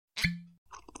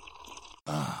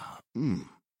Ah,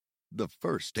 the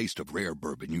first taste of rare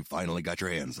bourbon you finally got your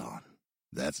hands on.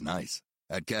 That's nice.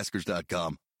 At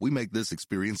Caskers.com, we make this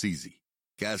experience easy.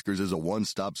 Caskers is a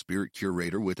one-stop spirit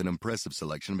curator with an impressive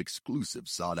selection of exclusive,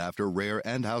 sought-after, rare,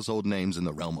 and household names in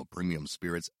the realm of premium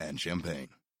spirits and champagne.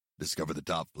 Discover the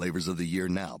top flavors of the year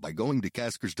now by going to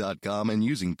Caskers.com and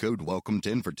using code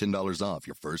WELCOME10 for $10 off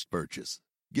your first purchase.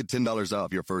 Get $10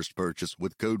 off your first purchase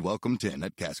with code WELCOME10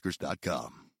 at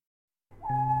Caskers.com.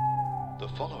 The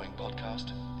following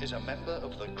podcast is a member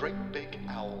of the Great Big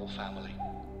Owl family.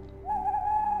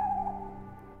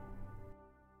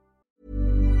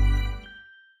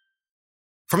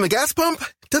 From the gas pump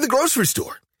to the grocery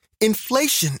store,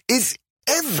 inflation is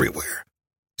everywhere.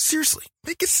 Seriously,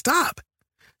 make it stop.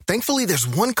 Thankfully, there's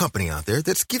one company out there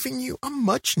that's giving you a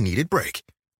much-needed break.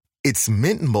 It's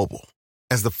Mint Mobile.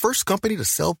 As the first company to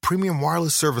sell premium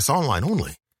wireless service online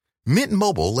only, Mint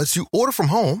Mobile lets you order from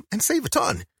home and save a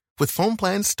ton, with phone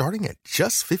plans starting at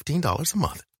just $15 a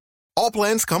month. All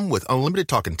plans come with unlimited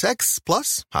talk and text,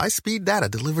 plus high-speed data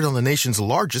delivered on the nation's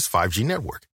largest 5G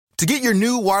network. To get your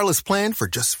new wireless plan for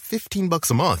just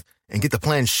 $15 a month and get the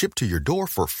plan shipped to your door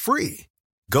for free,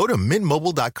 go to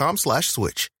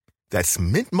mintmobile.com/switch. That's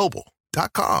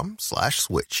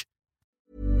mintmobile.com/switch.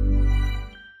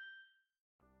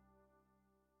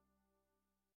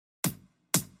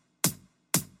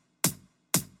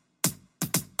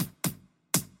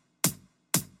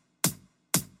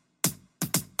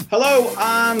 Hello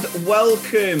and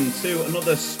welcome to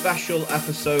another special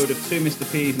episode of Two Mr.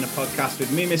 P's in a podcast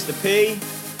with me, Mr. P.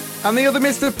 And the other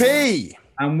Mr. P.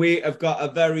 And we have got a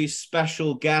very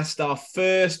special guest, our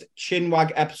first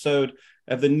Chinwag episode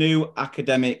of the new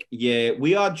academic year.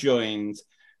 We are joined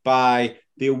by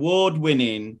the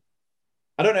award-winning,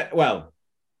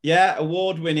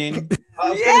 award-winning.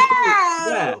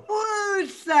 Yeah, we'll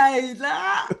say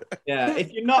that. Yeah,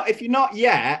 if you're not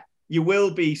yet, you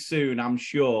will be soon, I'm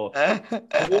sure.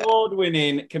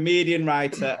 Award-winning comedian,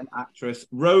 writer, and actress,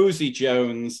 Rosie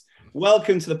Jones.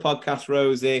 Welcome to the podcast,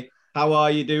 Rosie. How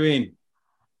are you doing?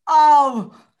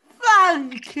 Oh,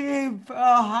 thank you for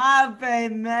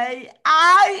having me.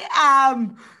 I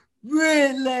am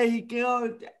really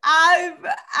good.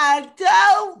 I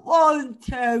don't want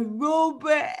to rub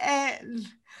it in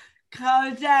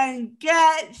because I'm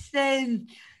guessing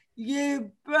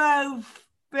you both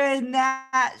been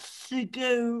at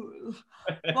school,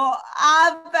 but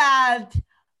I've had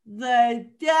the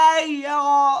day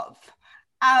off,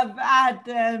 I've had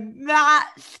a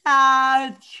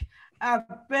massage,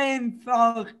 I've been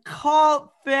for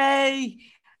coffee,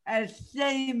 I've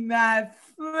seen my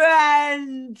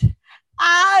friend.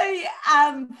 I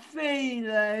am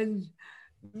feeling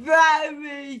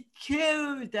very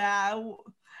chilled out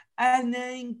and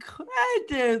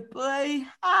incredibly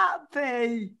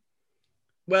happy.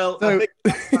 Well, I think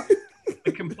that's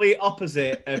the complete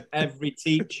opposite of every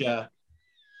teacher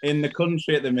in the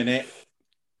country at the minute.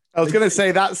 I was going to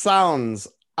say that sounds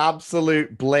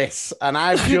absolute bliss. And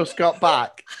I've just got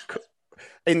back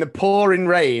in the pouring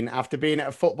rain after being at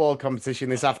a football competition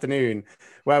this afternoon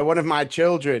where one of my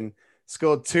children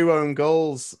scored 2 own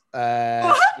goals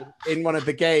in one of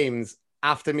the games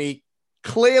after me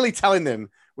clearly telling them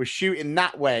we're shooting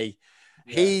that way.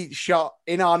 Yeah. He shot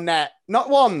in our net, not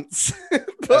once,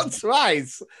 but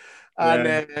twice. And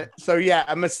a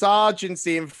massage and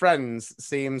seeing friends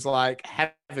seems like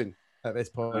heaven at this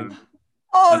point.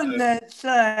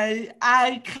 Honestly,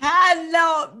 I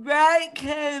cannot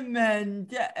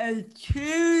recommend a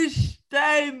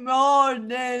Tuesday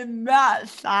morning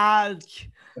massage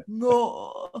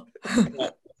more.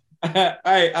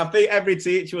 I think every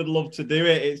teacher would love to do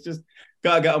it. It's just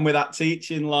got to get on with that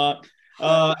teaching lot.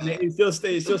 And it's just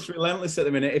relentless at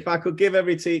the minute. If I could give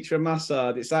every teacher a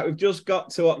massage, it's like we've just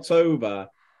got to October,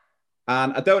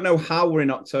 and I don't know how we're in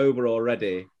October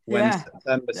already. When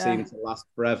September seemed to last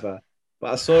forever.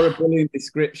 But I saw a brilliant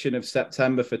description of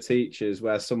September for teachers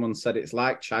where someone said it's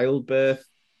like childbirth.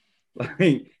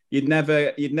 Like you'd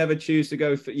never choose to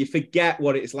go for, you forget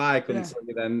what it's like until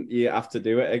you have to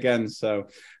do it again. So,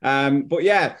 but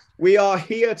yeah, we are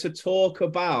here to talk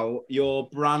about your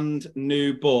brand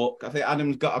new book. I think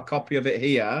Adam's got a copy of it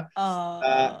here.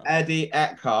 Eddie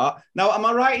Eckhart. Now, am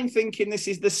I right in thinking this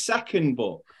is the second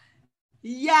book?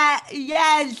 Yeah,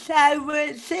 so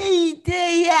it's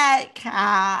Eddie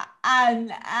Eckhart,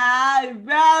 and I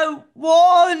wrote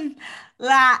one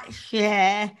last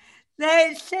year.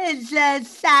 This is the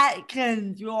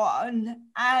second one,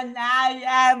 and I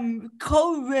am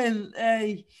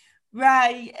currently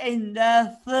writing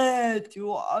the third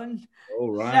one.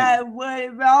 All right. So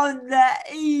we're on the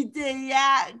Eddie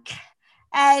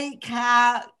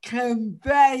can't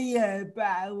convey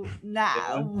about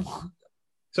now.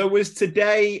 So was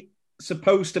today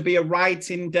supposed to be a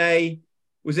writing day?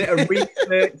 Was it a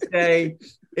research day?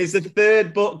 Is the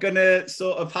third book going to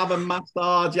sort of have a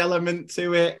massage element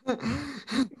to it?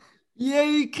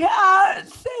 You can't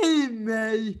see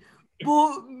me,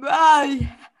 but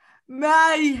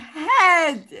my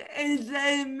head is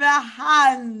in my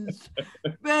hands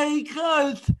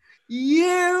because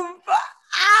you've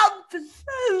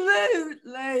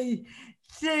absolutely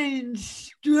seen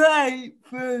straight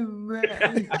through me.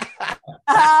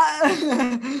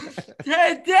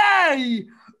 Today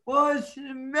was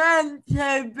meant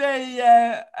to be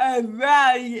a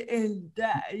writing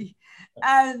day,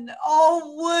 and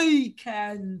all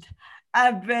weekend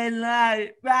I've been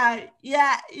like, right,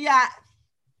 yeah.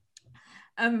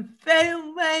 I'm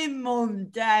filming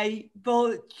Monday,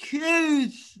 but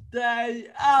Tuesday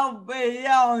I'll be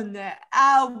on it.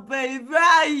 I'll be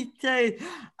writing.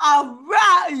 I'll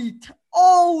write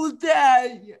all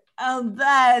day. And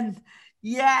then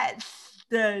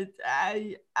yesterday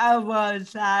I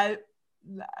was like,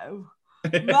 no.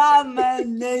 Mama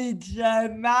needs a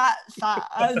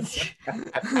massage.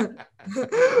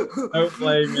 Don't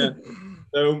blame you.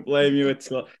 Don't blame you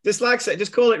at all. Just like I said,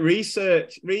 just call it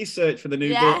research for the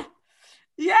new book.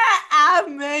 Yeah, I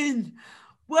mean,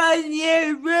 when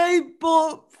you read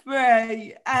book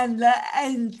 3 and the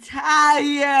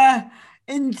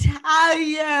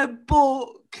entire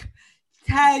book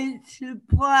takes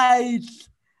place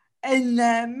in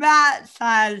the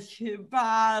massage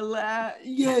parlor,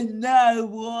 you know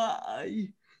why.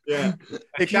 Yeah.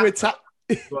 If you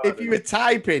were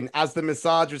typing as the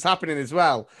massage was happening as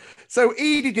well. So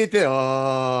Edie did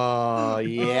the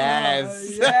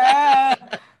yes. Yeah.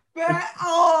 Bit up.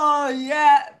 Oh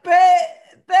yeah.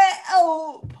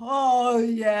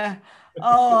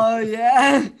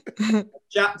 A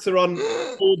chapter on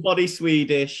full body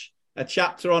Swedish, a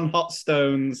chapter on hot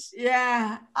stones.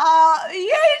 Yeah.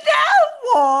 You know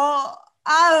what?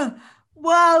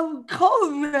 Well,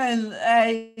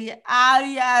 currently,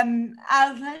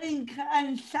 I think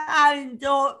I'm signed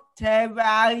up to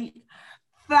write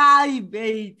 5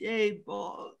 BD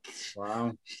books.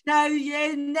 Wow. So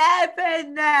you never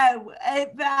know if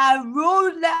I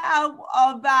run out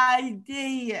of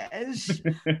ideas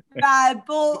by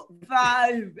book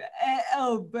 5,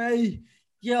 it'll be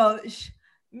just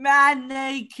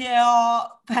manicure,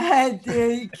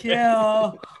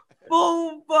 pedicure,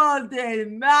 full body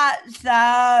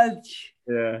massage.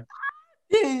 Yeah.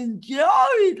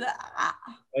 Enjoy that.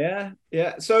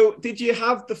 Yeah. So did you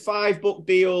have the 5-book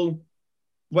deal?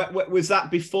 Was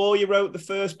that before you wrote the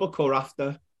first book or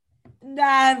after?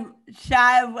 No, so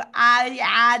I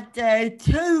had a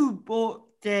 2-book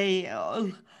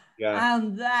deal. Yeah.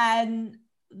 And then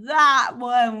that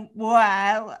went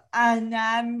well. And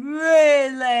I'm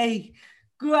really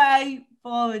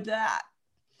grateful that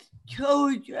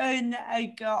children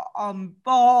got on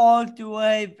board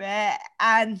with it,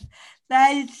 and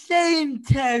they seem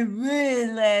to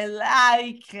really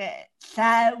like it.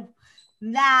 So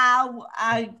now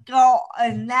I got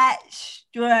an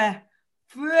extra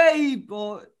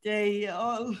 3-book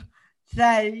deal.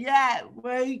 So yeah,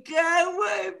 we're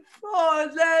going for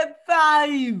the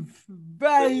 5,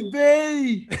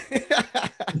 baby.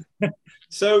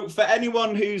 So for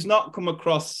anyone who's not come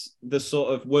across the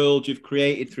sort of world you've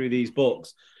created through these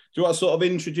books, do you want to sort of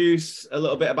introduce a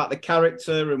little bit about the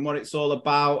character and what it's all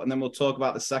about? And then we'll talk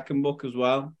about the second book as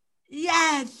well.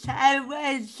 Yes, so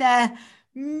it's a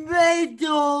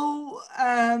middle,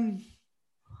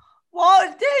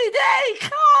 what do they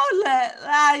call it?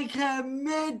 Like a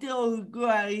middle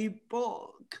grade book.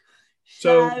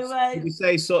 So did you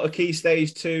say sort of key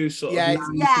stage 2, sort of 9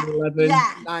 to 11?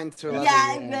 Yeah. 9 to 11.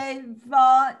 Yeah,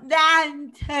 for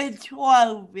 9 to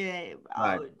 12-year-olds.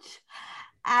 Right.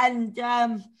 And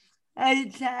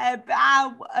it's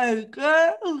about a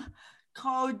girl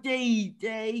called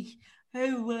Edie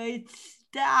who is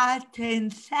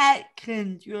starting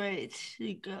secondary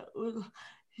school.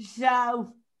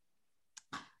 So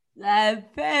the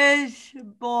first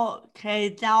book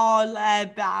is all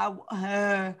about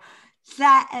her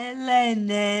settling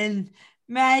in,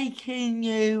 making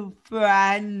new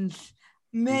friends,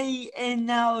 meeting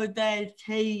other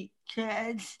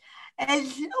teachers.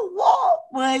 It's what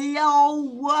we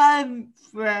all went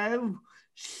through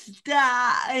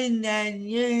starting a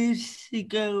new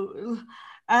school.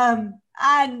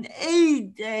 And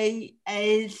Edie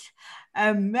is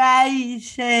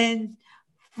amazing,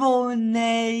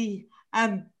 funny,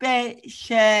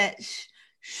 ambitious,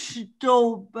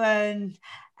 stubborn,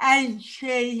 and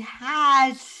she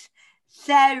has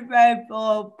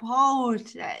cerebral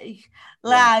palsy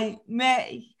like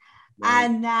me. Right.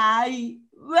 And I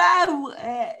wrote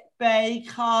it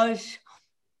because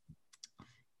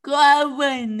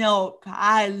growing up,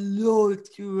 I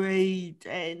loved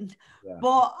reading,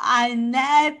 but I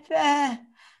never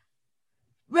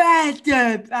read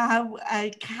about a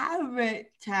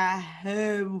character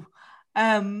who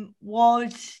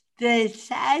was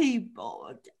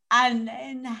disabled. And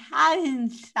in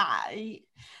hindsight,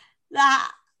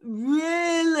 that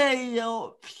really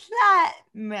upset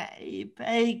me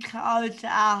because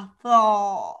I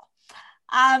thought,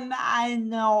 am I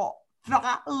not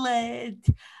valid?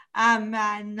 Am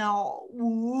I not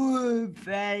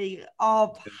worthy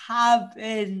of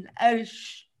having a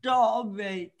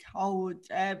story told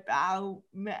about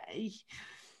me?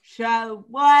 So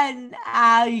when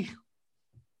I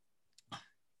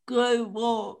grew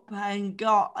up and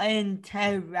got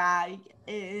into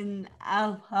writing,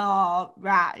 I thought,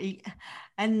 right,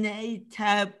 I need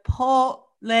to put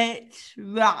this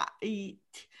right.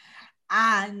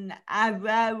 And I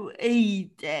wrote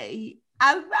ED.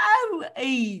 I wrote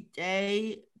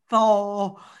ED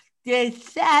for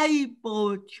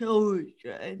disabled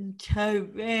children to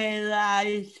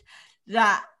realise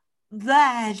that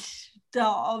their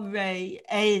story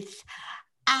is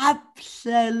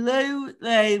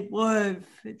absolutely worth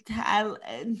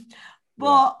telling.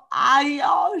 But I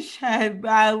also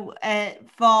wrote it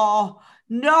for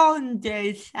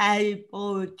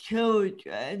non-disabled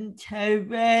children to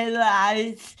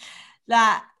realise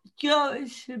that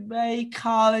just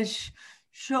because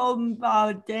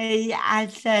somebody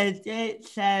has a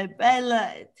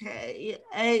disability,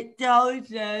 it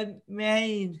doesn't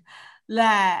mean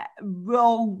they're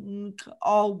wrong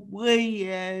or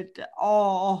weird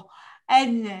or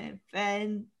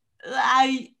anything.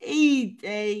 Like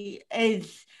Edie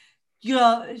is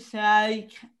just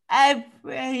like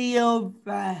every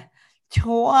other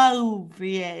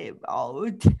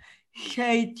 12-year-old.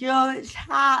 She just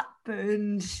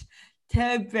happens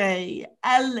to be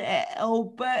a little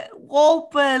bit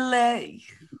wobbly.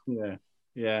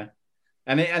 Yeah.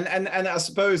 And I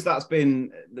suppose that's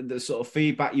been the sort of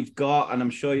feedback you've got, and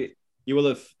I'm sure you will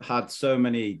have had so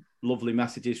many lovely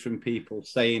messages from people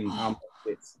saying how much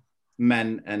it's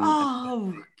meant.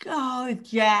 Oh, God,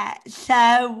 yeah.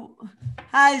 So,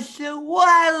 as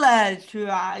well as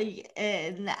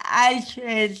writing, as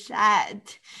you said,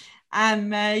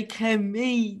 I'm a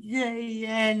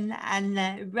comedian and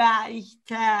a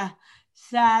writer.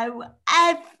 So,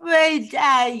 every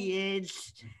day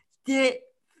is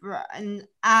different.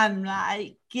 I'm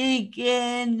like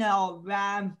gigging or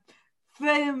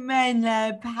filming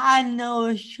a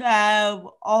panel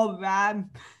show or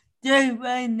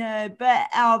doing a bit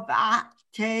of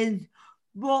acting,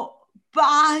 but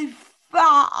by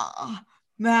far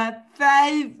my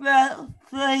favourite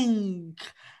thing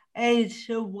is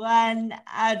when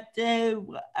I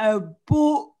do a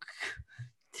book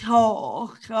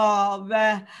talk or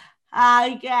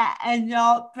I get an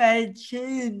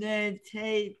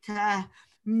opportunity to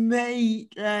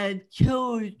meet the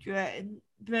children,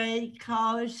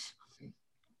 because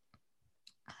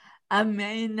I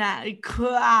mean, I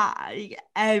cry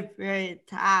every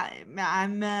time.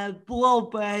 I'm a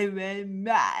blubbering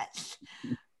mess.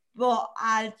 But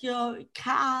I just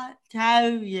can't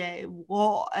tell you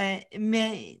what it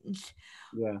means.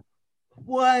 Yeah.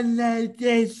 When a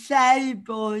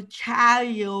disabled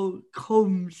child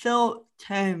comes up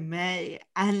to me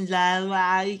and they're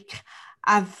like,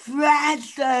 I've read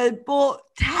the book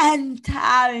 10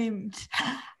 times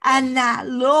and I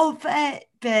love it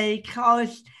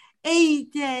because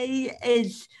Edie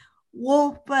is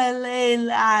wobbly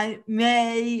like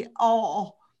me,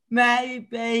 or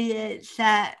maybe it's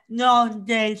a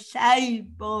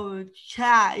non-disabled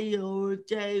child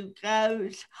who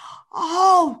goes,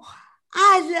 oh,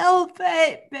 I love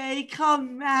it because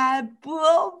my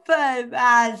brother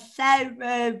has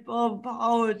cerebral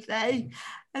palsy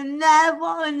and no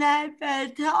one ever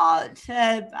talks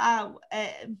about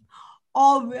him.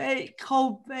 Or it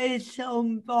could be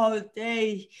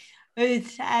somebody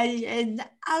who's saying,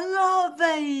 I love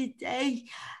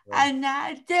Edie, and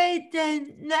I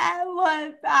didn't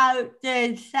know about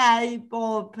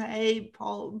disabled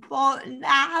people, but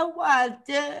now I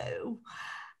do.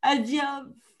 I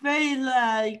just feel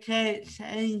like it's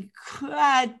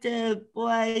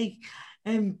incredibly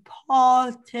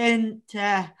important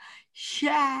to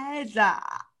share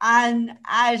that, and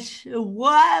as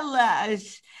well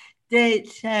as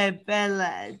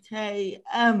disability.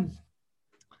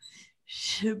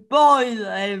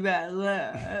 Spoiler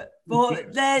alert,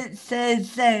 but this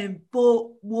is in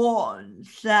book 1,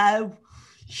 so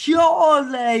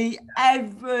surely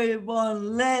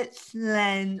everyone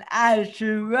listening has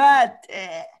read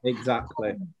it.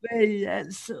 Exactly.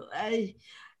 Obviously,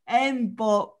 in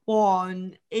book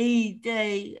one,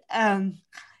 Edie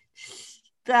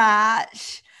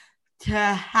starts to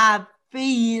have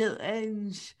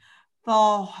feelings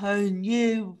for her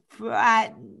new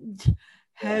friend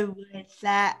who is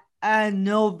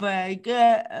another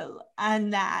girl,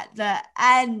 and at the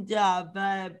end of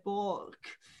the book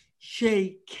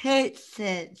she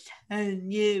kisses her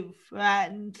new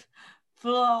friend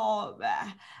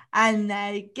Flora, and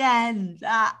again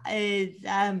that is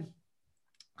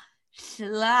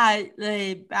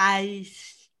slightly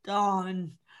based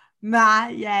on my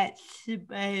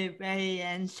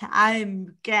experience.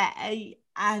 I'm gay,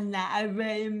 and I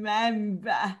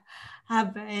remember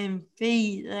having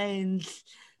feelings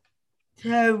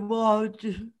towards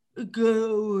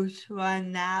girls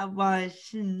when I was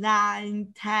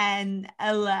 9, 10,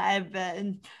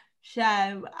 11.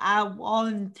 So I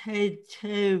wanted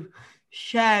to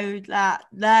show that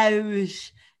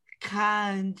those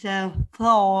kinds of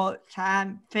thoughts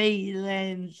and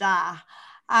feelings are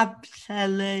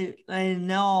absolutely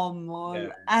normal. Yeah.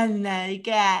 And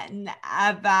again,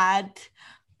 I've had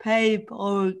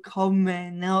people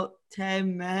coming up to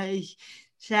me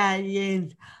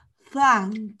saying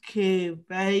thank you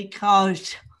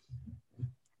because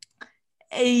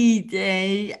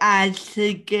Edie has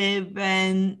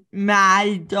given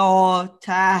my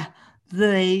daughter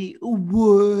the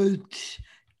words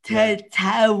to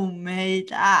tell me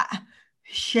that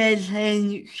she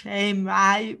thinks she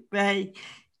might be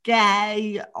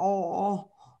gay or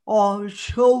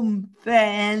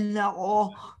something,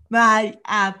 or might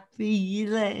have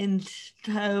feelings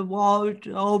towards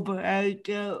other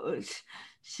girls.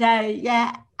 So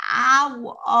yeah,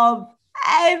 out of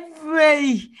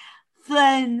everything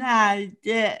I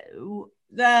do,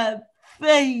 the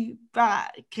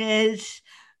feedback is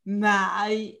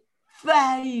my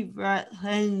favourite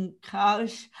thing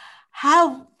because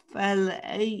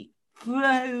hopefully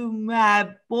through my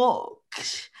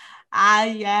books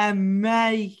I am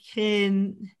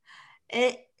making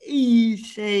it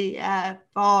easier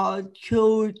for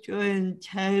children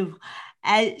to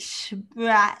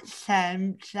express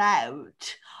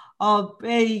themselves or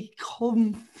be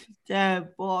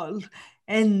comfortable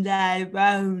in their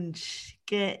own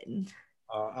skin.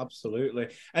 Oh, absolutely.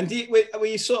 And were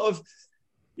you sort of,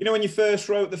 when you first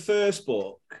wrote the first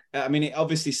book, I mean, it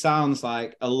obviously sounds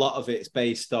like a lot of it's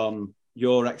based on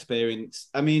your experience.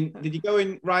 I mean, did you go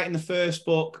in writing the first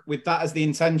book with that as the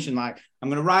intention? Like, I'm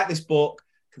going to write this book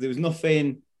because there was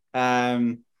nothing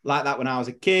like that when I was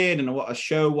a kid, and I want to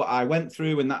show what I went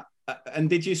through. And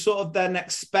did you sort of then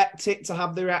expect it to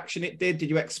have the reaction it did? Did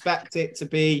you expect it to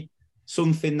be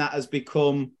something that has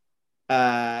become,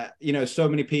 so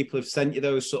many people have sent you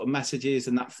those sort of messages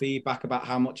and that feedback about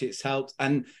how much it's helped?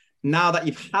 And now that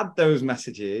you've had those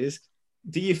messages,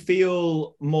 do you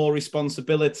feel more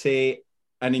responsibility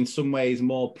and in some ways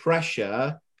more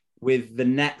pressure with the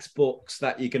next books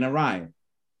that you're going to write?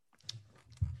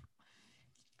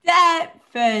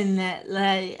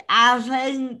 Definitely. I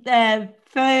think the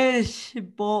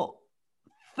first book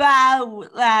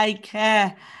felt like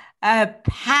a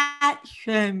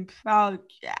passion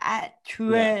project,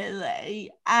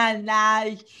 really. And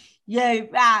you're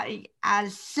right, I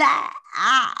set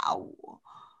out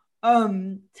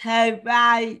to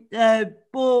write the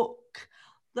book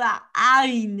that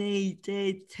I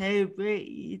needed to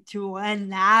read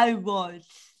when I was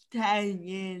 10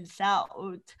 years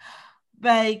old,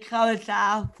 because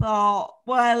I thought,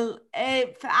 well,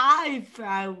 if I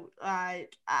felt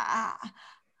like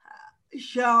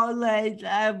surely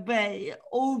there'll be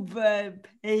other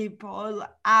people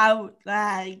out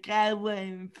there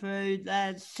going through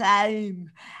the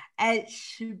same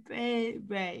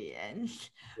experience.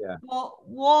 Yeah. But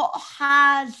what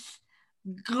has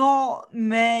got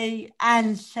me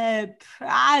and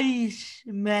surprised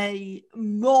me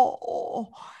more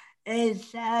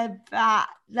is the fact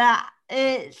that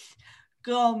it's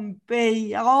gone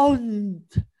beyond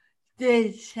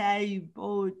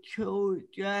disabled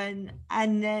children,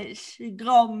 and it's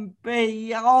gone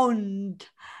beyond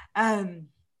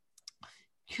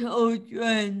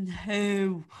children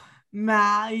who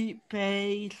might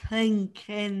be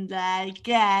thinking they're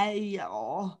gay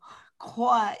or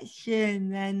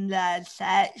questioning their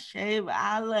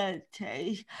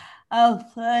sexuality. I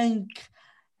think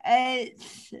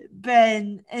it's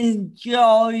been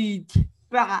enjoyed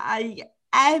by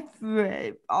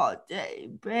everybody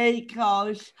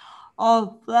because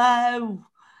although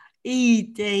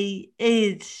Edie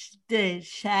is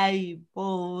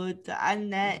disabled,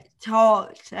 and it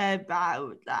talks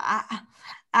about that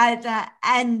at the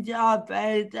end of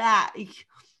the day.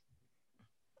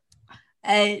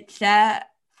 It's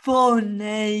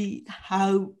funny,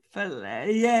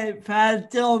 hopefully, if I've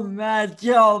done my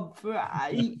job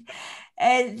right.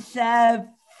 It's a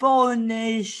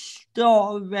funny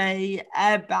story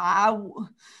about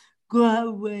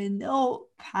growing up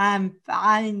and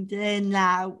finding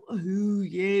out who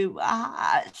you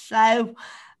are. So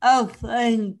I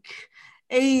think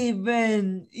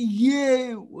even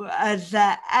you, as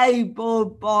an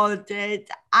able-bodied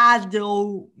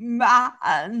adult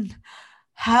man,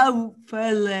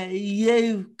 hopefully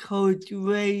you could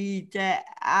read it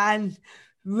and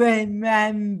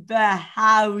remember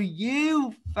how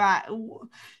you felt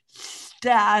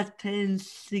starting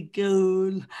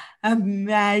school and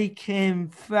making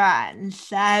friends.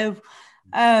 So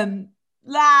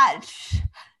that's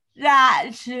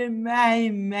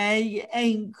made me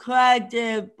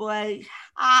incredibly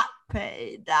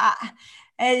happy that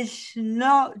it's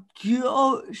not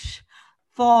just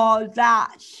for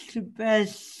that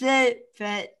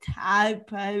specific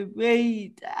type of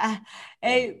reader.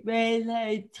 It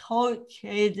really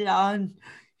touches on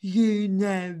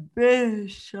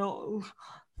universal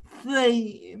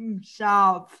themes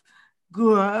of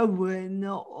growing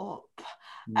up.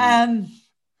 And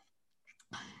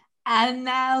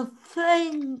I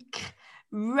think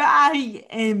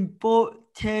writing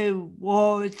book 2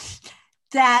 was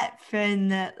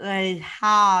definitely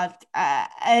hard.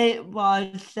 It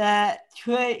was a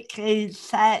tricky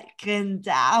second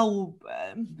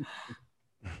album.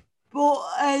 But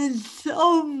in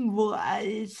some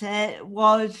ways, it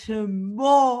was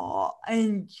more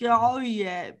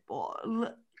enjoyable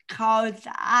because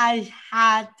I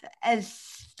had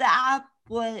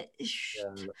established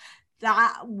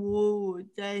that word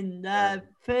in the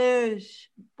first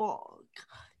book.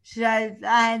 So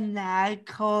then I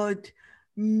could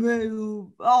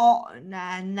move on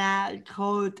and I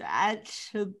could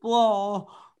explore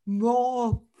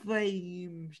more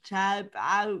themes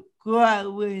about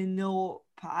growing up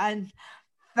and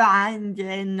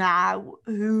finding out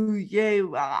who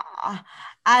you are.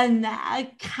 And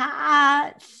I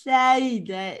can't say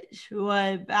this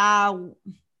without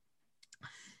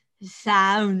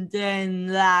sounding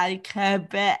like a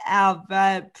bit of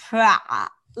a prat,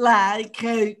 like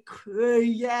a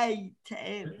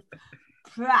creative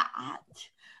prat.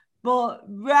 But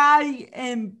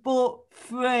writing book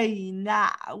 3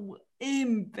 now,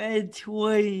 in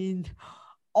between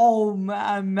all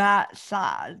my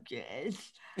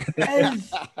massages,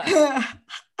 is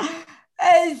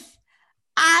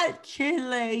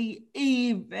actually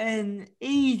even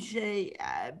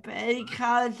easier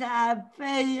because I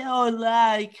feel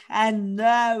like I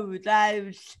know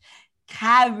those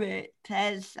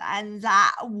characters and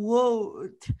that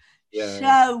word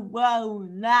so well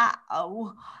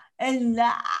now, and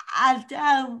I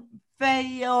don't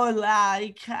feel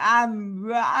like I'm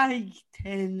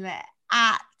writing it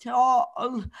at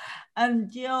all. I'm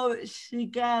just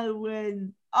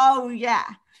going, oh yeah,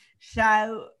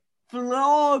 so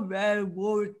Flora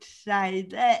would say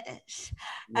this,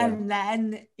 and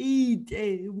then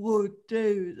Edie would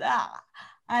do that.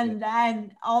 And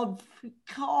then, of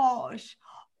course,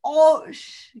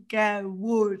 Oscar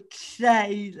would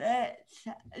say this.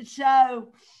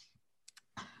 So,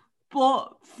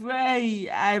 book 3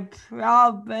 has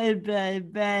probably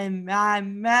been my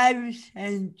most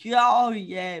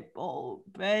enjoyable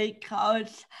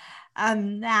because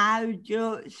I'm now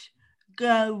just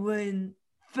going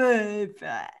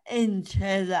further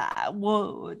into that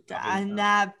world, and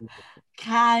I've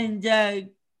kind of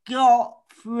got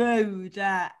through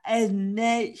the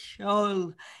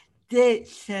initial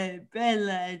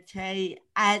disability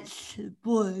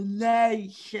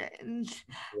explanations,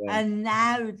 and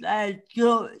now they're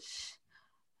just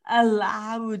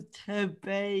allowed to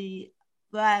be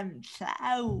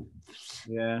themselves.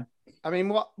 Yeah. I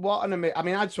mean, I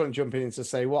just want to jump in to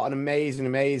say what an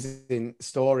amazing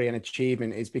story and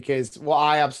achievement is, because what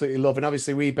I absolutely love, and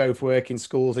obviously we both work in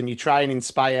schools, and you try and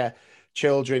inspire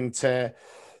children to,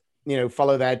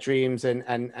 follow their dreams and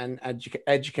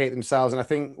educate themselves. And I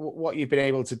think what you've been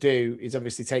able to do is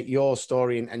obviously take your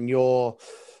story and your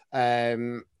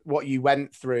what you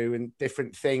went through and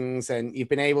different things, and you've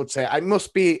been able to, it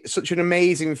must be such an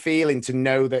amazing feeling to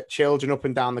know that children up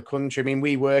and down the country, I mean,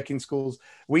 we work in schools,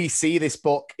 we see this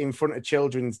book in front of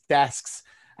children's desks,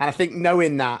 and I think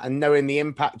knowing that and knowing the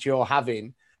impact you're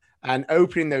having and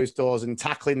opening those doors and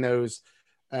tackling those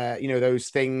those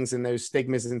things and those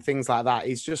stigmas and things like that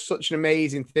is just such an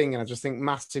amazing thing. And I just think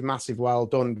massive well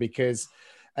done, because,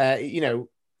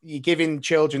 you're giving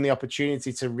children the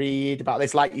opportunity to read about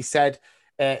this. Like you said,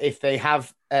 if they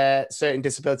have certain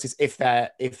disabilities, if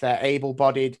they're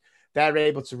able-bodied, they're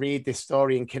able to read this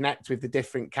story and connect with the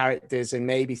different characters and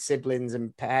maybe siblings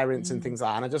and parents and things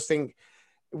like that. And I just think,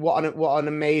 what an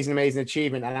amazing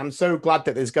achievement. And I'm so glad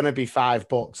that there's going to be 5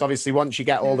 books. Obviously, once you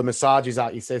get all the massages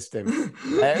out your system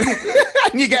and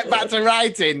you get back to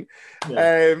writing,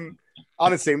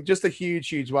 honestly, just a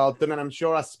huge well done. And I'm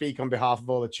sure I speak on behalf of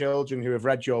all the children who have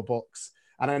read your books.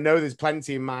 And I know there's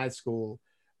plenty in my school.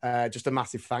 Just a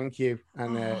massive thank you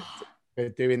for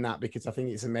doing that, because I think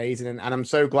it's amazing. And I'm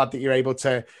so glad that you're able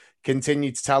to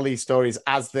continue to tell these stories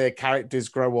as the characters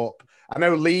grow up. I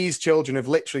know Lee's children have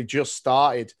literally just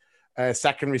started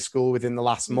secondary school within the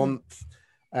last month.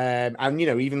 And,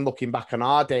 even looking back on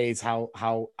our days, how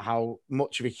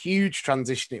much of a huge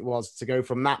transition it was to go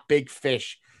from that big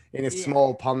fish in a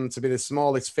small pond to be the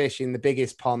smallest fish in the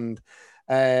biggest pond.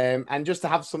 And just to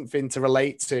have something to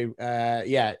relate to.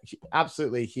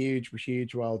 Absolutely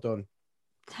huge, well done.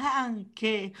 Thank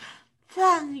you.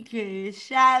 Thank you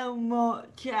so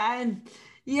much. And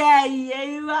you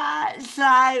are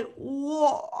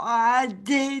what I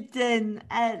didn't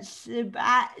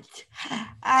expect.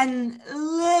 And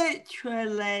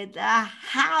literally the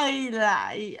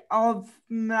highlight of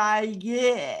my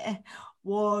year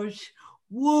was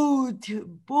Wood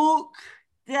Book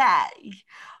Day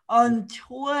on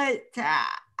Twitter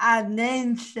and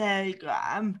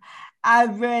Instagram. I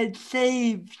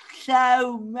received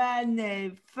so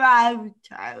many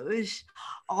photos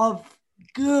of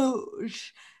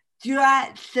girls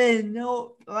dressing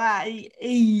up like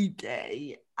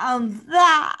Edie, and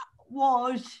that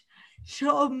was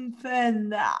something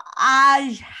that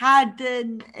I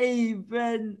hadn't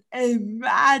even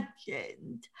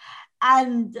imagined.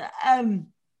 And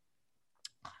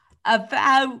I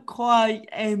felt quite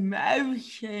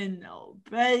emotional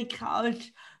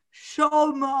because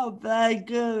some of the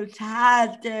girls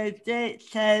had a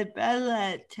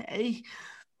disability,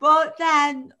 but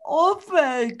then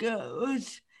other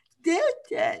girls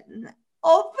didn't.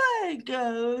 Other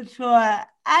girls were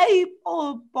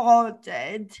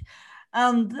able-bodied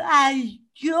and they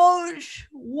just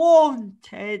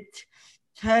wanted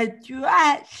to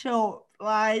dress up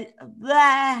like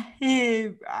their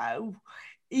hero,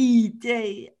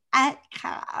 Edie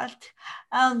Eckhart,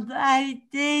 and they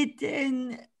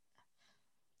didn't.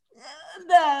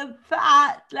 The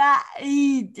fact that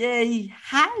Edie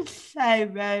has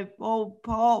cerebral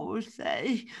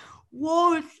palsy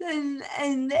wasn't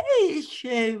an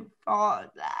issue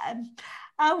for them.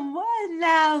 And when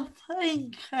I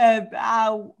think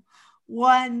about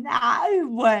when I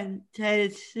went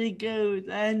to school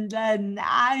in the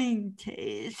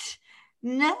 90s,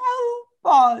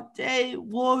 nobody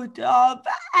would have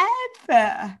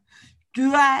ever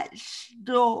dressed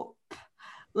up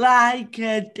like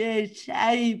a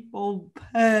disabled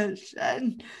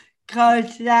person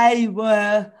because they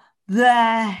were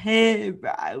the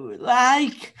hero.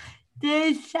 Like,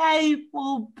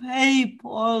 disabled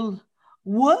people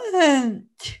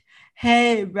weren't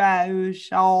heroes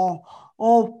or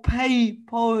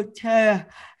people to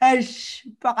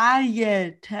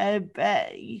aspire to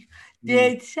be.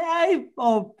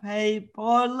 Disabled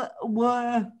people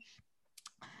were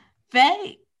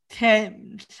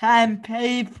victims and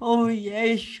people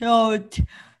you should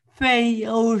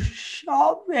feel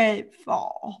sorry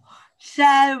for.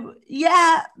 So,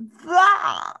 that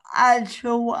as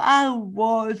well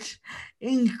was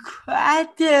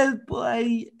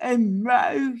incredibly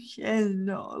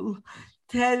emotional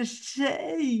to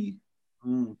see.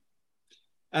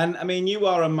 And I mean, you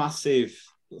are a massive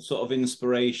sort of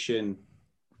inspiration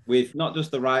with not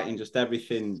just the writing, just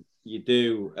everything you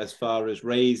do as far as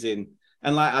raising.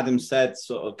 And like Adam said,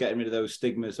 sort of getting rid of those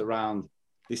stigmas around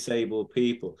disabled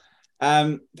people.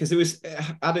 Because it was,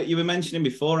 Adam, you were mentioning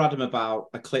before, Adam, about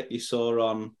a clip you saw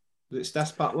on, was it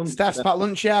Steph's Pack Lunch? Steph's Pack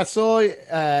Lunch, yeah. I saw it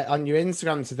on your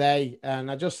Instagram today, and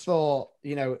I just thought,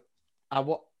 and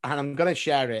I'm going to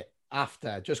share it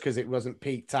after, just because it wasn't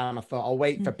peak time. I thought I'll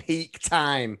wait for peak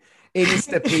time,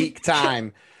 Insta peak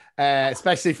time.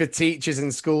 Especially for teachers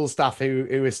and school staff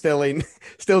who are still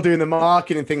doing the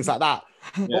marking and things like that.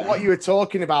 Yeah. But what you were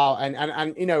talking about, and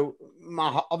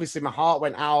obviously my heart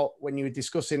went out when you were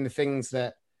discussing the things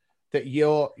that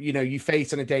you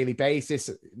face on a daily basis,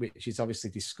 which is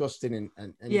obviously disgusting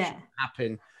and shouldn't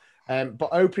happen. But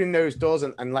opening those doors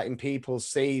and letting people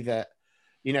see that,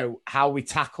 how we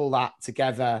tackle that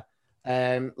together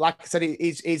Like I said,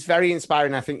 he's very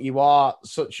inspiring. I think you are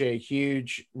such a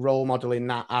huge role model in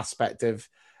that aspect of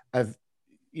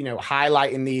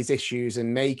highlighting these issues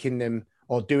and making them,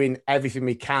 or doing everything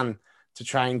we can to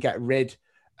try and get rid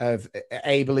of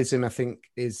ableism. I think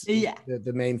is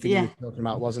the main thing you were talking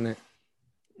about, wasn't it?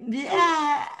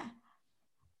 Yeah.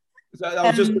 So I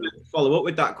was just going to follow up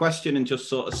with that question and just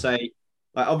sort of say,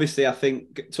 like, obviously, I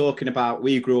think talking about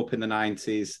we grew up in the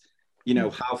 90s,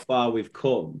 how far we've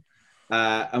come.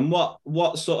 And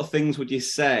what sort of things would you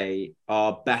say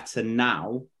are better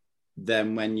now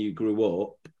than when you grew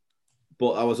up?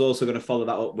 But I was also going to follow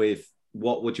that up with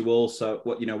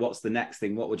what's the next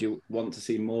thing? What would you want to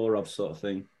see more of, sort of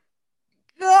thing?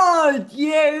 God,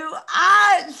 you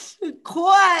ask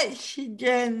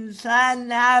questions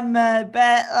and I'm a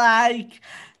bit like,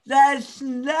 there's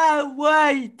no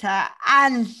way to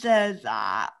answer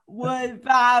that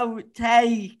without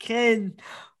taking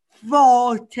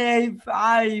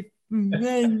 45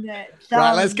 minutes.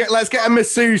 Right, let's get a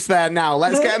masseuse there now.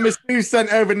 Let's get a masseuse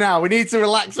sent over now. We need to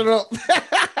relax her up.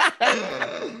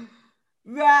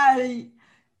 Right.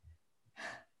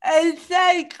 It's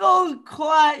a good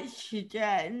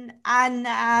question, and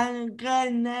I'm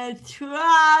gonna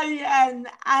try and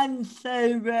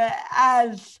answer it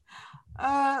as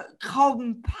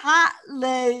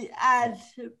compactly as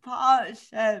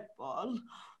possible.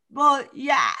 But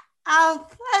yeah, I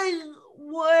think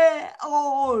we're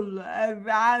all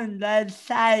around the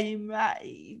same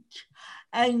age,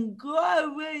 and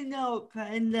growing up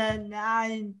in the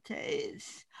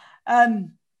 90s,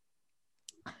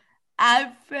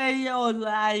 I feel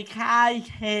like I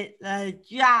hit the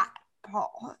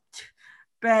jackpot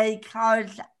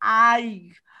because I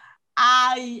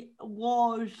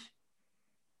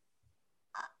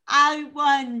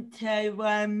went to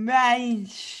a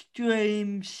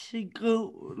mainstream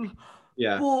school,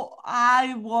 but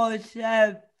I was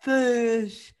the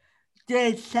first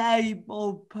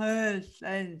disabled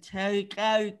person to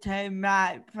go to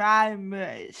my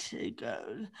primary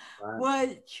school,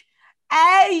 which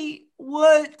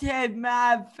wasn't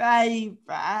my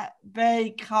favourite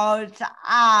because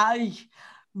I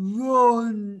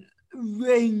run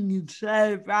rings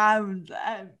around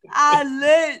them. I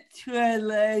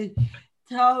literally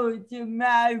told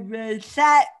my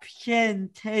reception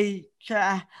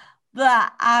teacher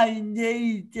that I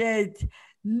needed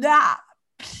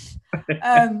naps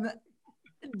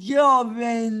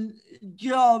during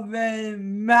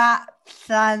maths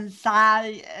and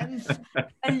science.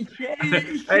 And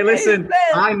hey, listen,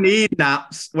 I need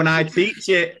naps when I teach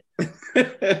it.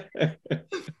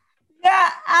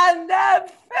 Yeah, and I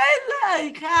feel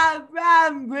like I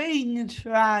ran rings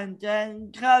around them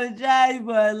because they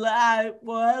were like,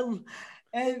 well,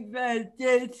 if a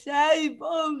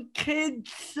disabled kid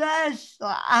says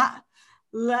that,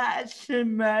 let's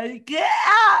make it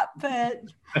happen.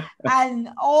 And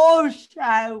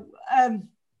also,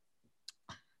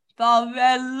 for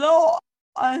a lot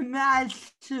of my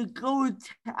school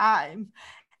time,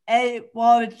 it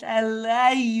was a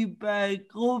Labour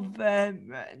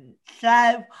government.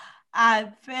 So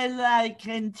I feel like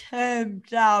in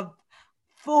terms of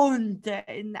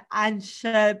funding and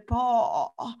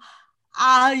support,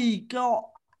 I got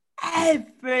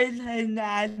everything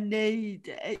I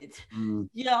needed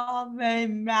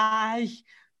during my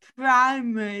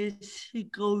primary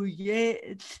school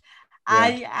years.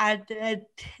 I had a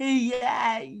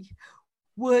TA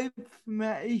with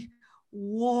me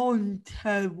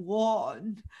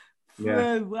 1-to-1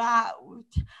 throughout,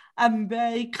 and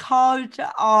because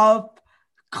of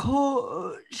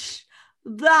cuts,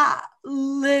 that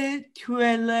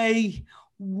literally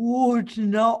would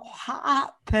not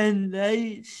happen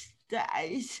these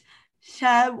days.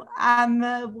 So I'm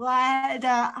aware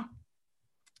that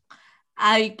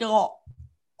I got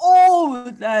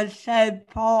all the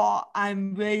support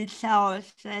and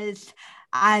resources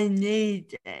I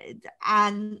needed,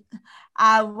 and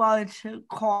I was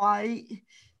quite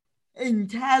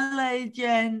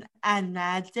intelligent and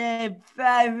I did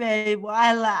very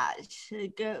well at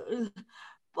school.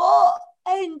 But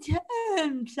in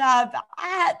terms of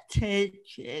attitudes,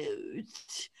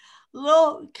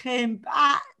 looking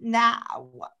back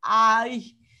now, I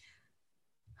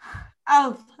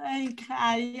think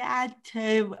I had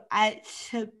to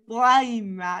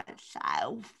explain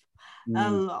myself a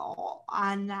lot,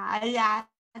 and I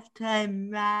had to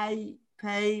make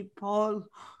people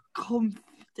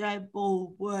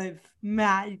comfortable with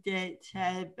my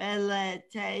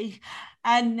disability,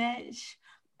 and it's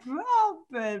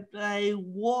probably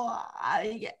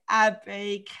why I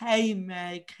became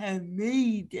a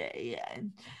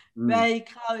comedian,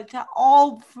 because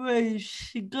all through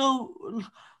school,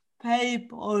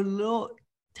 people looked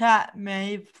at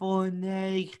me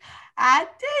funny. I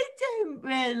didn't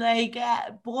really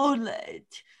get bullied,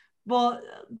 but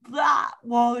that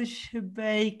was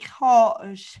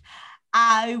because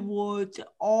I would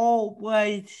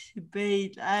always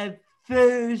be the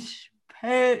first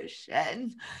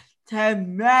person to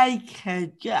make a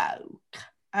joke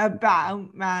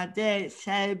about my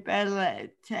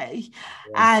disability,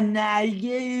 and I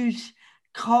use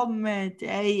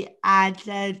comedy as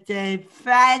a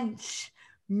defense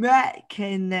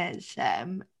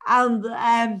mechanism.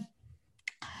 And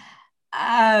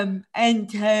in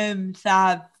terms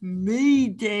of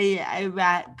media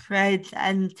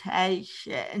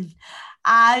representation,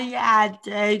 I had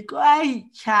a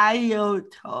great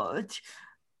childhood,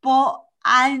 but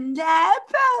I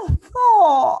never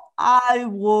thought I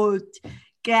would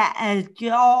get a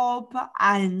job.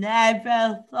 I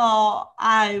never thought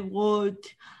I would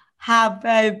have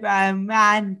a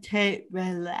romantic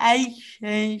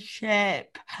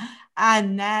relationship. I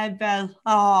never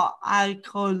thought I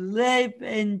could live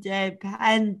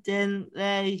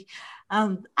independently.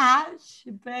 And that's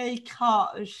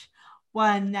because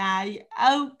when I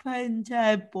opened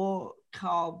a book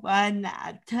or when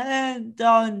I turned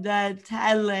on the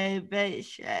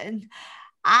television,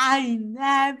 I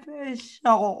never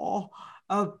saw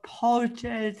a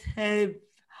positive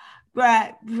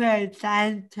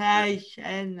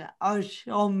representation of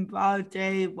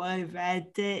somebody with a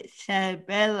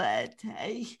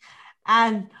disability.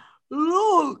 And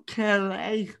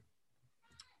luckily,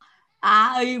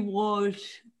 I was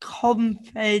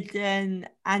confident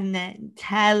and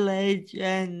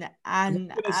intelligent.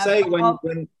 And I was going to say,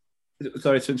 when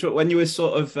sorry to interrupt, when you were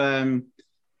sort of,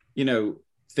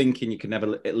 thinking you could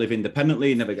never live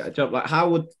independently, never get a job, like how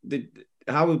would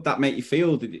that make you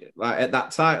feel? Did you, like at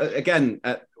that time, again,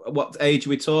 at what age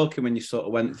are we talking when you sort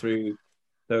of went through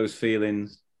those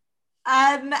feelings?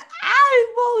 I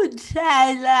would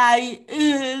say like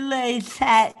early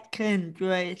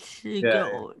secondary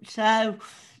school, so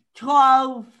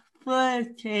 12,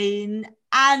 13,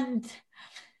 and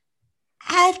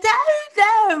I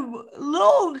don't know,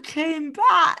 looking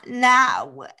back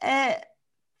now, it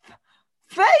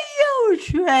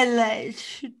feels really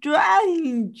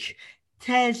strange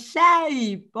to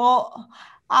say, but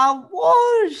I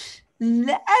was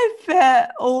never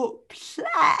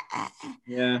upset.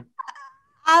 Yeah.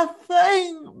 I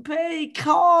think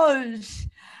because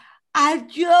I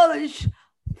just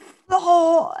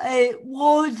thought it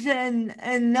wasn't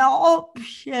an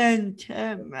option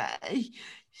to me.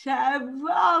 So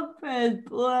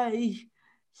probably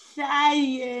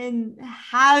saying,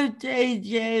 how did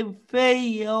you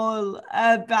feel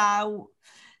about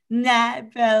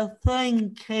never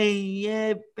thinking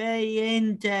you'd be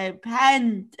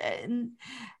independent?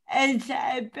 It's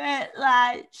a bit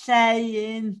like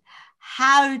saying,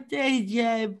 how did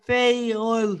you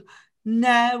feel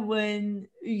knowing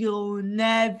you'll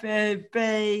never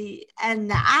be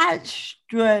an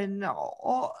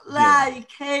astronaut? Like,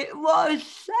 it was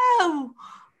so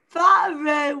far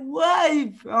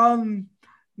away from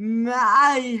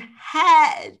my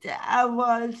head. I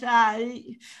was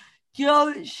like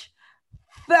just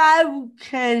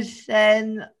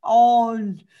focusing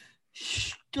on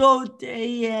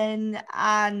studying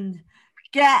and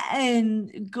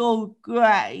getting good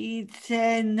grades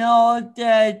in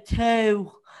order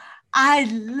to, I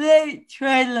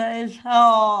literally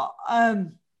thought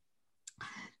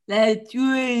the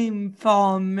dream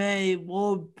for me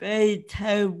would be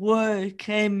to work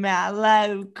in my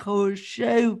local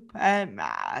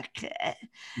supermarket.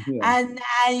 And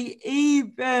I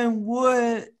even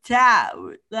worked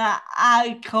out that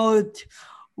I could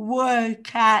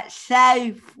work at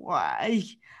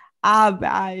Safeway,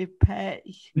 RIP.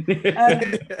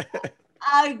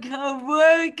 I could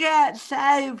work at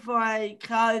Safeway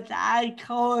because I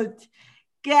could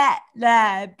get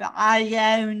there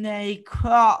by only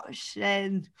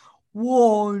crossing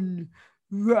one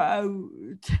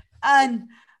road. And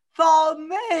for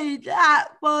me, that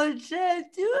was a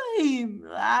dream,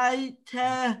 like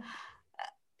to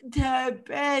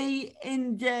be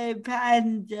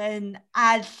independent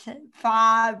as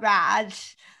far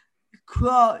as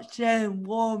crossing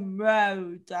one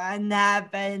road and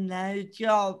having a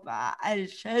job at a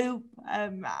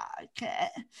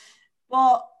supermarket.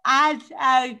 But as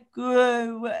I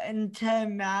grew into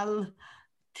my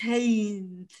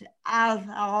teens, I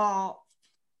thought,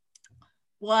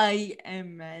 wait a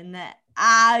minute,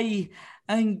 I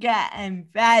am getting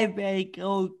very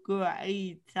good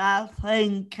grades. I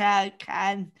think I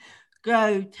can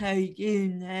go to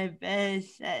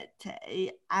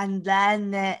university. And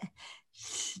then it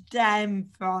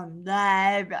stemmed from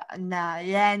there, and I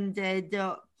ended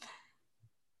up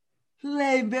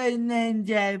living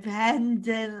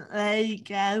independently,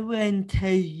 going to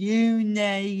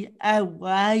uni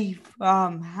away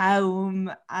from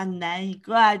home, and then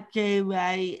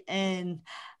graduating,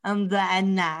 and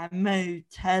then I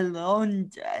moved to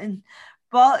London.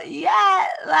 But yeah,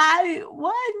 like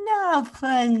when I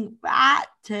think back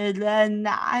to the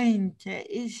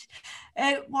 90s,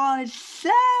 it was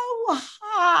so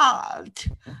hard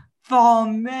for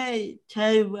me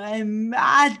to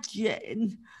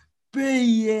imagine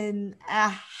being a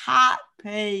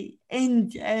happy,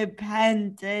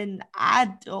 independent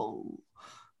adult,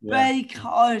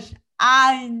 because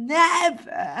I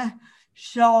never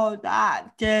saw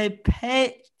that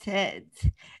depicted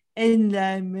in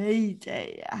the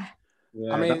media.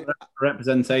 Yeah, I mean, that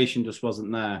representation just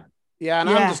wasn't there. Yeah, and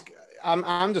Yeah.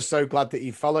 I'm just so glad that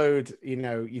you followed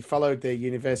the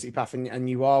university path and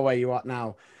you are where you are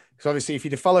now. Because obviously, if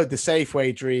you'd have followed the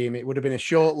Safeway dream, it would have been a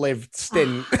short-lived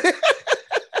stint. I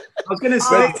was going to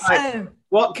say,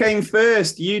 what came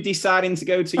first? You deciding to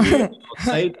go to uni or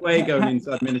Safeway going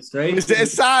into administration? Was it a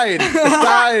sign? A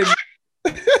sign.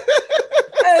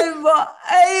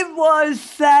 It was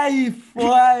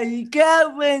Safeway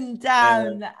going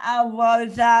down. I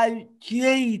was like,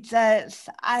 Jesus,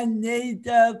 I need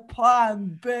a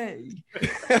plan B.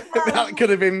 That could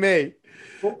have been me.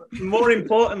 But more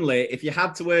importantly, if you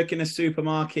had to work in a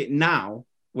supermarket now,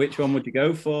 which one would you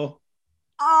go for?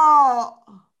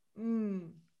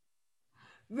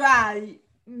 Right.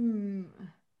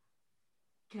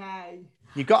 Okay.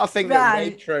 You got to think that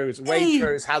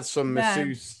Waitrose has some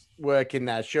masseuse work in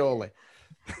there, surely.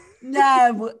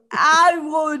 No, I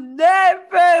would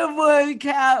never work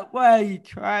at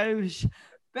Waitrose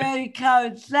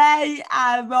because they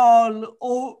are all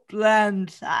up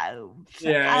themselves.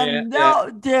 I'm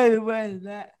not doing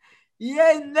it.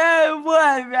 You know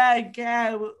where I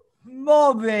go?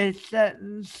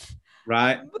 Morrison's.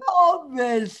 Right.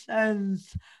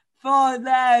 Morrison's for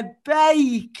their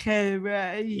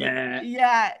bakery.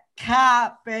 Yeah.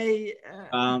 Can't beat it.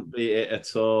 Can't beat it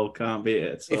at all.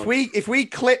 If we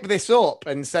clip this up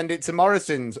and send it to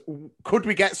Morrison's, could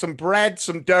we get some bread,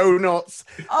 some donuts?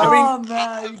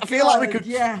 I feel like we could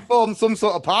form some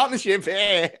sort of partnership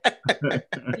here.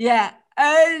 Yeah,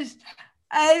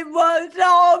 it was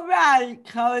all right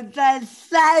because the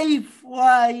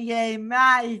Safeway in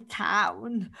my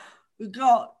town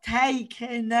got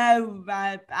taken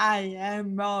over by a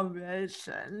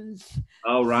Morrison's.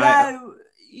 Oh, right. So,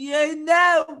 you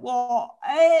know what?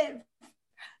 If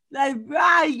the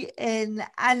writing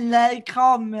and the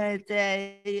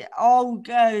comedy all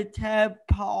go to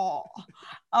pot,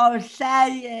 I'll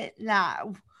say it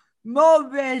now.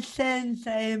 Morrison's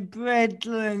in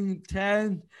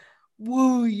Bridlington,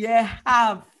 will you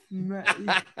have me?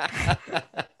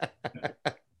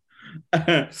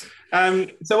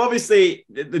 So obviously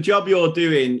the job you're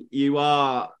doing, you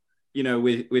are,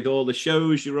 with all the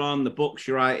shows you're on, the books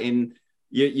you're writing,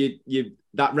 you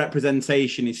that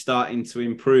representation is starting to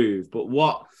improve. But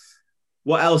what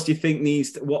else do you think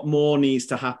what more needs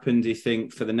to happen, do you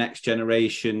think, for the next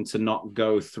generation to not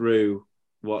go through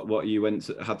what you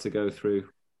had to go through?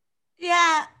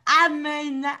 Yeah, I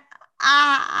mean,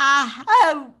 I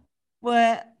hope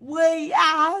we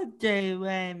are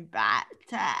doing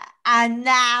better, and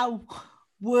now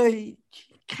we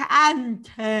can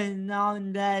turn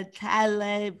on the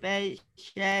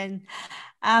television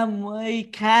and we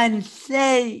can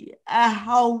see a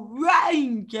whole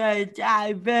range of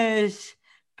diverse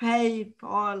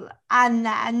people. And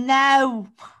I know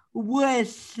we're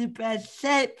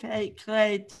specifically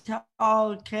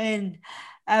talking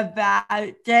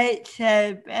about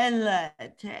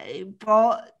disability,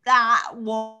 but that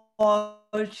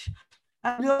was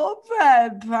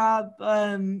another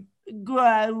problem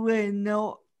growing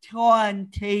up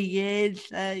 20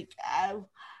 years ago.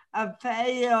 I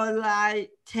feel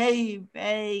like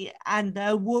TV and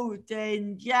the world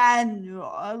in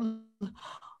general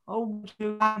was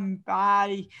run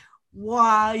by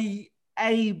white,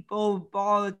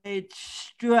 able-bodied,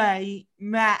 straight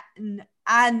men.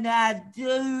 And I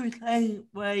do think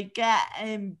we're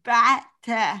getting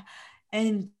better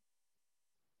in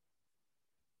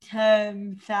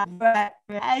terms of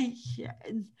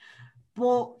reparation.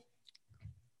 But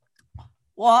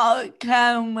what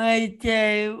can we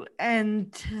do?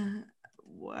 And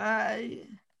wait,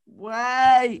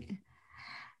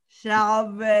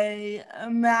 sorry,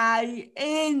 my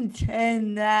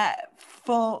internet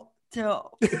fucked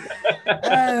up.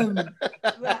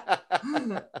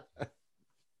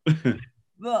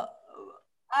 But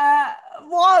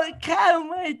What can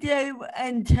we do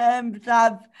in terms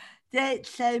of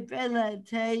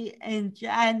disability in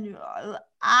general?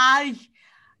 I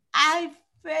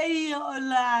feel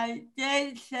like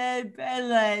disability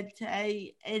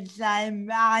is a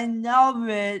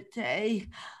minority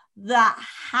that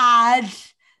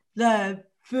has the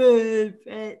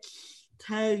furthest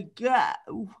to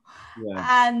go.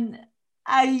 Yeah. And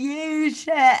I use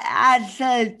it as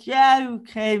a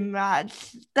joke in my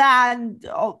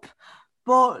stand-up,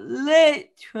 but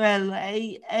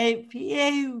literally, if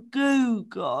you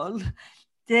Google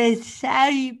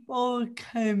disabled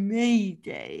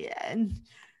comedian,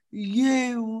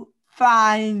 you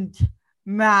find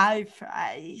my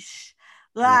face.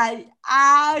 Like,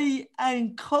 I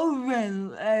am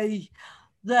currently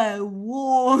the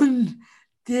one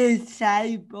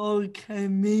disabled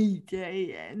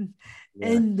comedian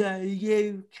in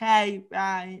the UK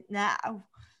right now.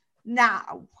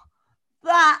 Now,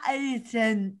 that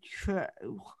isn't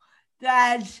true.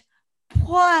 There's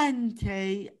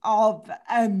plenty of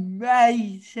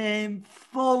amazing,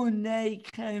 funny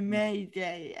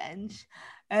comedians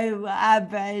who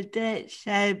have a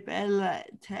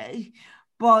disability,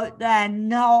 but they're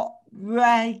not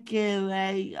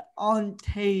regularly on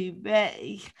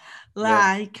TV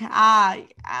like I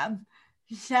am.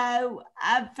 So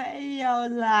I feel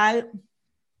like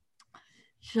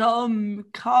some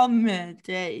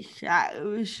comedy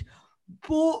shows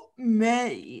book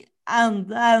me and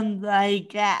then they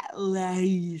get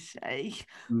lazy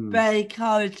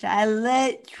because they're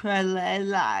literally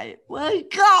like, we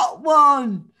got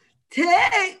one,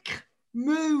 tick,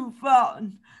 move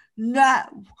on.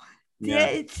 No,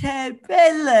 disability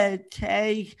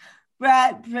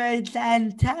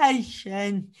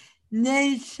representation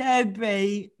needs to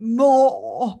be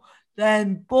more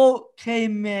than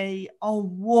booking me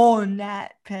on one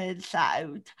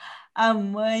episode.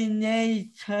 And we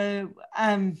need to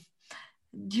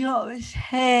just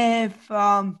hear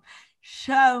from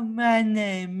so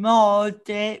many more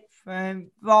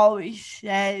different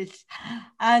voices.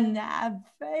 And I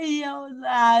feel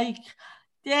like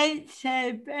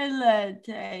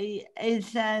disability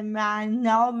is a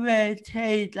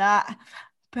minority that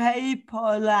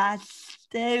people are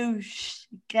still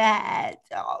scared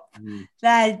of.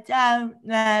 They don't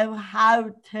know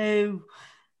how to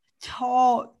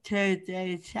talk to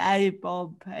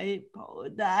disabled people.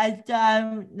 They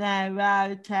don't know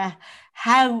how to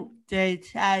help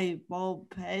disabled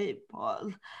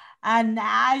people. And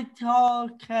I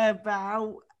talk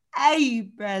about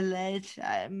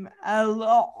ableism a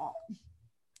lot.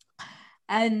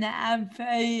 And I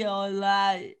feel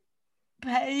like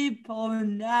people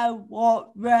know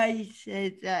what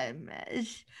racism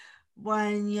is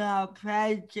when you're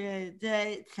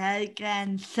prejudiced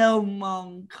against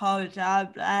someone because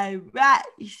of their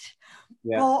race.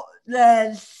 But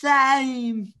the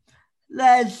same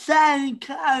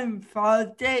code for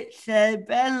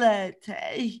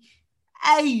disability,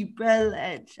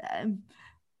 ableism.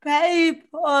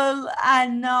 People are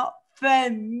not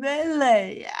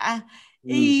familiar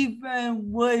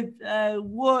even with the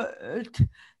word.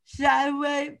 So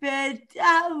if you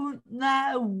don't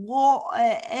know what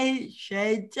it is,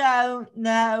 you don't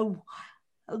know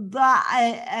that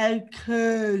it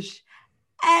occurs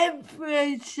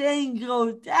every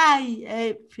single day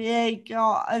if you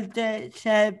got a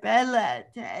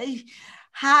disability.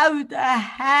 How the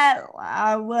hell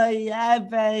are we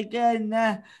ever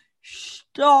gonna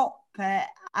stop it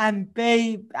and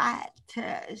be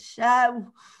better?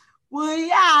 So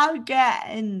we are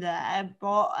getting there,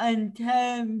 but in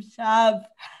terms of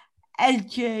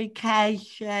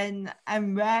education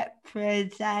and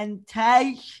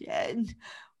representation,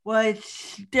 we've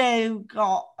still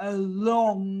got a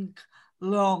long,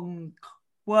 long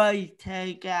way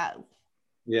to go.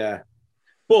 Yeah.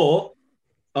 But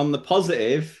on the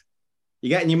positive,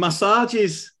 you're getting your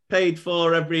massages paid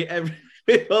for every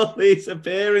all these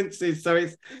appearances. So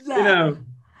it's, you know,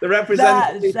 the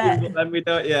representation, but then we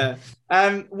don't,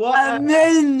 I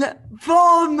mean,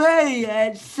 for me,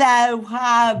 it's so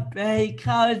hard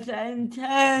because in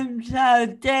terms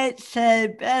of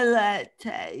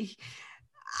disability,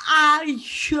 I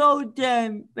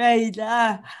shouldn't be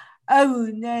the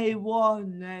only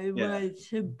one who was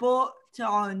booked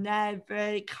on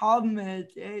every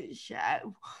comedy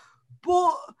show.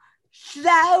 But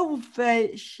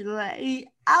selfishly,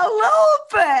 I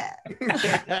love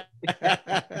it.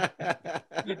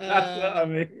 That's what I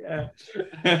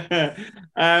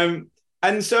mean.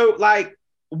 And so, like,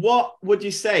 what would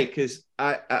you say? Because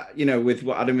I, you know, with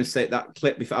what Adam was saying, that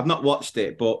clip before, I've not watched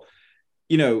it, but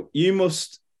you know, you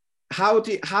must. How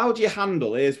do you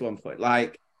handle? Here's one point.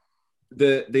 Like,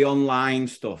 the online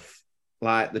stuff,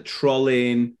 like the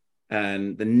trolling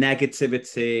and the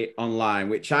negativity online,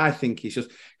 which I think is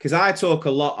just because I talk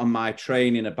a lot on my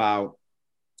training about,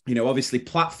 obviously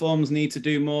platforms need to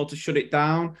do more to shut it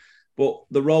down. But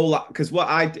the role, because what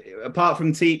I do, apart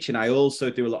from teaching, I also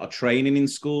do a lot of training in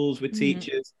schools with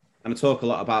teachers, and I talk a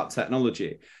lot about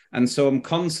technology. And so I'm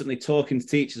constantly talking to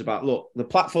teachers about, look, the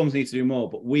platforms need to do more,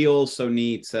 but we also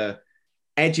need to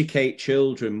educate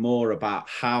children more about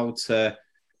how to,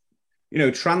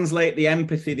 translate the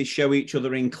empathy they show each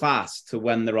other in class to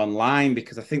when they're online,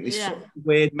 because I think there's such a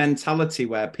weird mentality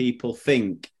where people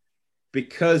think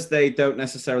because they don't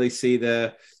necessarily see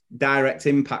the direct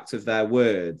impact of their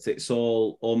words, it's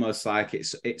all almost like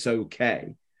it's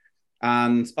okay.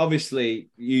 And obviously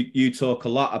you talk a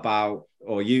lot about,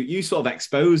 or you sort of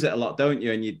expose it a lot, don't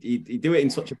you? And you do it in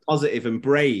such a positive and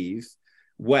brave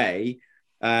way.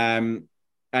 And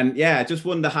yeah, I just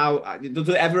wonder how, does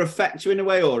it ever affect you in a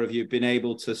way, or have you been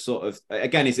able to sort of,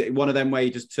 again, is it one of them where you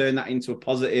just turn that into a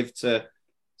positive to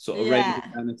sort of raise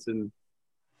awareness?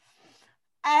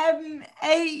 And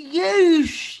it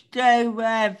used to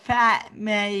affect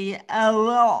me a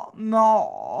lot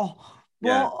more,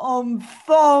 but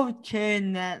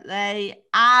unfortunately,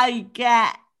 I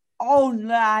get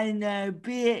online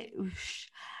abuse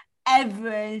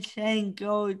every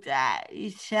single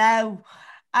day, so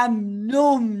I'm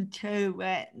numb to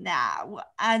it now,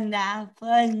 and I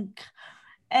think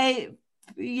if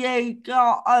you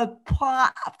got a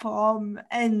platform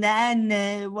in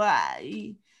any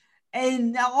way,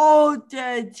 in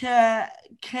order to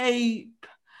keep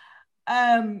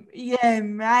your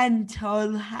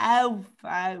mental health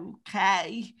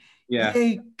okay,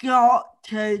 you got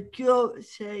to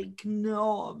just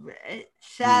ignore it.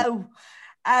 So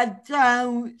I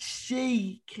don't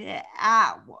seek it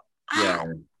out at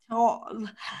all.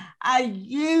 I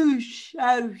use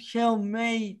social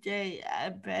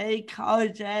media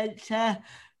because it's a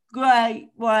great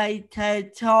way to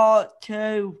talk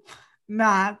to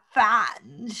my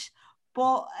fans,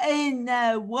 but in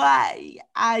a way,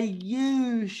 I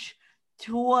use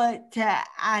Twitter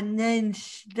and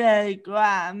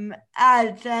Instagram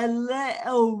as a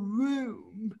little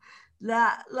room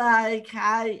that, like,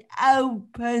 I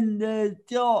open the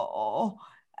door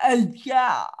and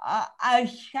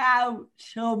I shout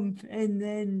something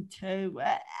into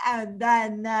it and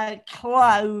then I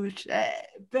close it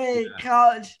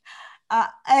because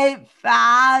if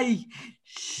I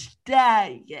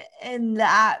stay in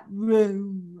that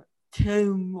room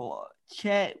too much,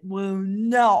 it will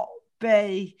not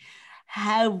be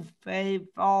healthy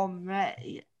for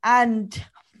me. And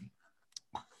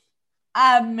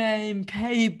I mean,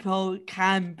 people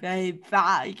can be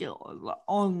vile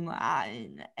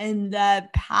online. In the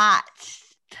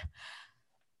past,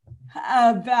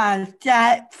 I've had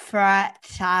death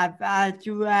threats, I've had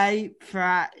rape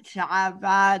threats, I've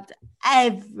had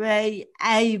every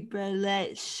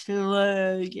ableist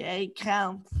slur you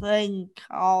can think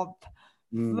of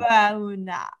thrown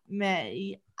at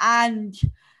me. And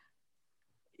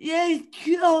you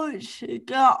just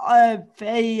gotta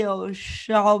feel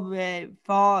sorry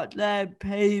for the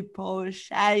people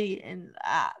saying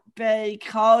that,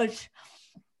 because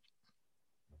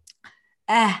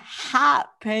a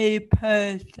happy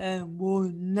person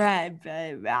will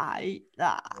never write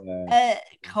that. It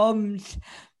comes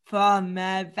from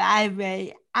a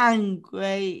very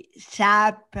angry,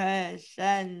 sad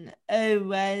person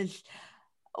who is,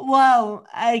 well,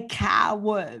 a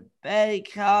coward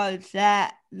because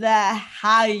they're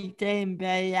hiding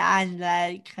behind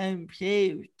their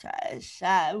computer.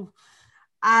 So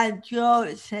I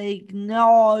just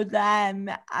ignore them.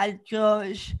 I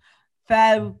just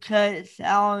focus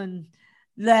on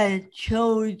the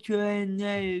children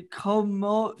who come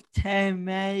up to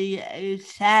me who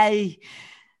say,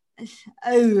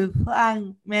 who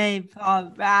thank me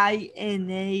for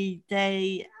writing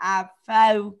ED. I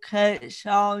focus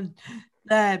on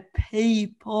the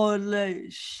people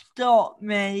who stop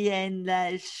me in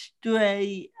the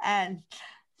street and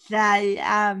say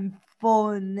I'm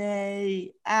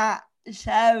funny.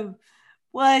 So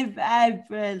with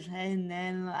everything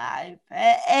in life,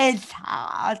 it is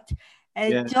hard.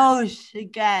 It does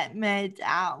get me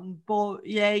down, but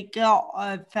you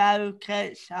gotta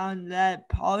focus on the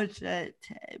positives.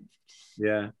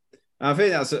 Yeah, I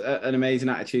think that's an amazing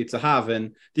attitude to have. And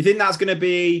do you think that's going to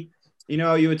be,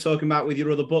 you were talking about with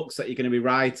your other books that you're going to be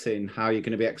writing, how you're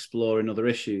going to be exploring other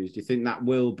issues? Do you think that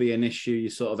will be an issue you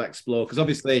sort of explore? Because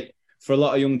obviously for a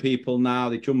lot of young people now,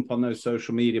 they jump on those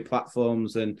social media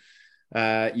platforms and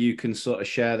you can sort of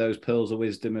share those pearls of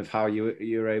wisdom of how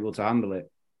you're able to handle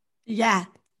it. Yeah,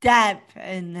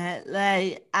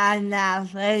 definitely. And I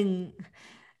think,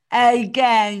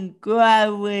 again,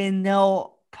 growing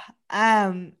up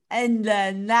in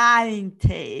the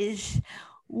 90s,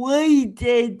 we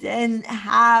didn't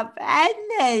have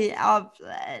any of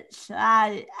this.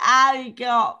 Like, I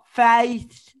got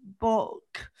Facebook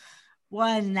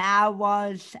when I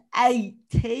was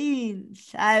 18,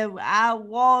 so I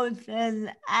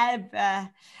wasn't ever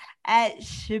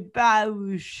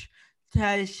exposed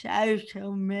to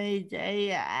social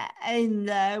media in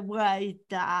the way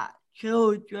that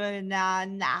children are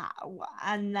now.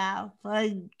 And I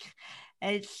think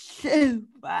it's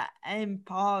super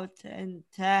important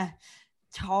to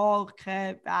talk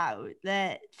about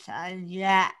this. And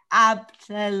yeah,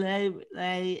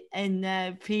 absolutely, in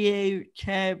the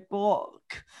future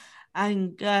book,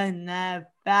 I'm gonna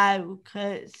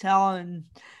focus on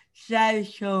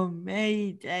social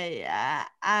media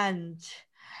and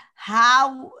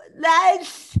how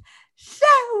there's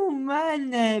so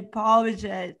many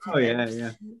positives. Oh,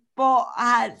 yeah. But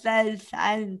at the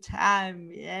same time,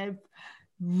 you've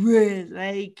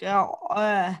really got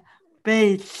to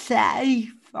be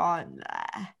safe on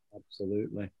there.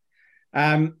 Absolutely.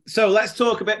 So let's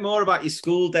talk a bit more about your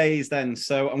school days then.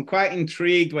 So I'm quite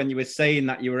intrigued when you were saying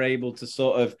that you were able to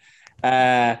sort of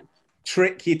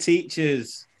trick your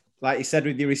teachers, like you said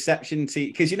with your reception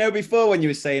teacher. Because, you know, before when you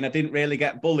were saying I didn't really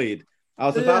get bullied, I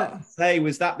was about to say,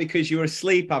 was that because you were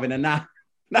asleep having a nap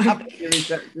in your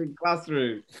reception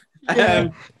classroom?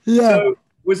 So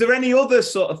was there any other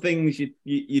sort of things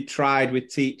you tried with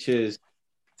teachers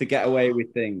to get away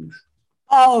with things?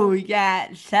 Oh,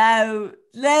 yeah. So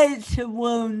this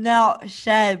will not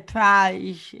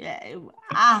surprise you.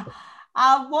 I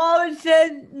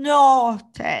wasn't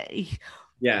naughty,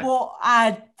 but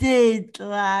I did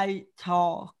like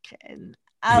talking.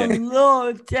 I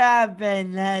loved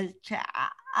having a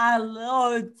chat. I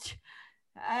loved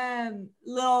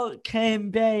looking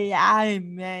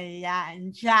behind me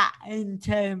and chatting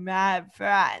to my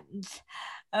friends.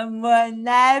 And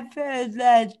whenever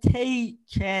the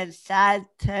teacher said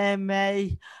to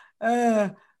me,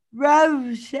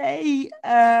 Rosie,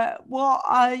 what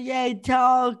are you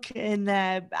talking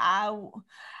about?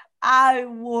 I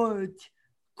would,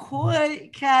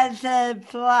 quick as a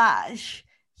flash,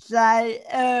 say,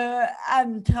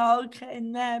 I'm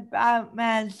talking about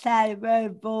my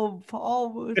cerebral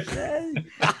palsy.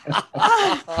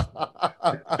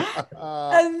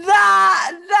 And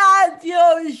that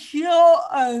just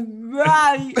shut them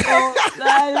right up.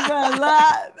 They were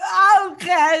like,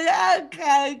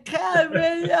 okay,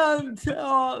 carry on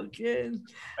talking.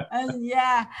 And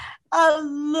yeah, I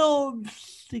love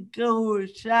school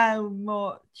so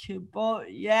much,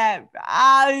 but yeah,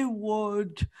 I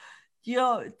would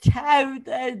just tell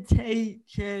the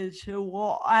teachers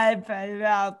whatever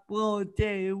I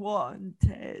bloody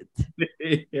wanted.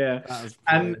 Yeah.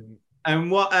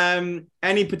 And what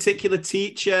any particular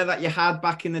teacher that you had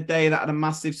back in the day that had a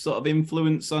massive sort of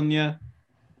influence on you?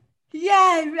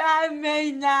 Yeah, I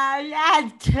mean, I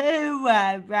had two,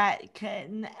 I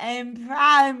reckon, in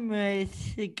primary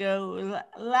school.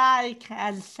 Like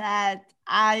I said,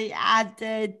 I had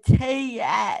a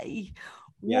TA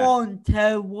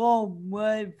one-to-one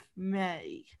with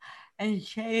me, and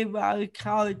she was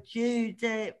called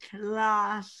Judith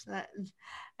Larson,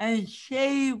 and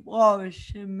she was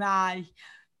my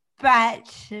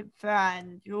best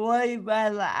friend. We were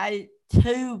like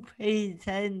two peas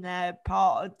in a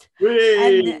pod.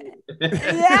 Really?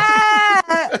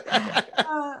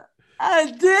 I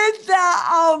did that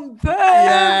on purpose.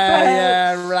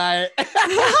 Yeah, right.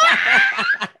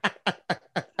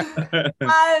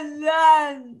 And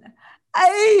then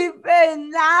even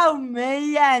now,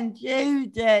 me and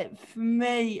Judith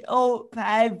meet up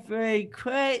every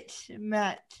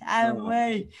Christmas and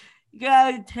we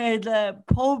go to the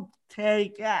pub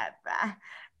together.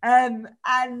 And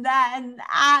then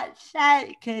at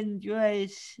secondary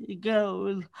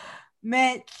school,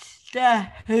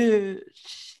 Mr.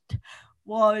 Hurst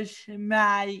was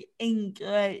my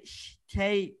English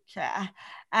teacher,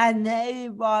 and he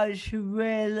was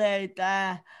really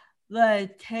the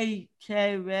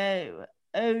teacher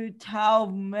who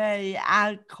told me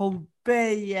I could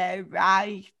be a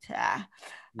writer.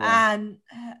 And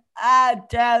I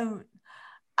know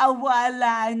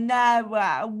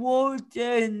I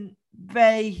wouldn't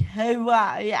be who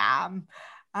I am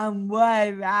and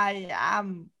where I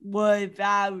am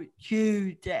without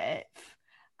Judith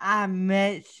and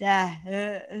Mr.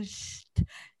 Hurst.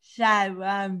 So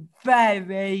I'm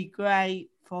very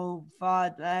grateful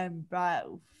for them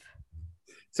both.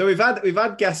 So we've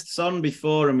had guests on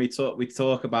before, and we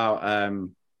talk about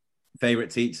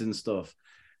favorite teachers and stuff.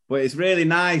 But it's really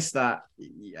nice that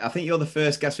I think you're the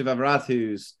first guest we've ever had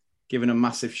who's given a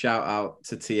massive shout out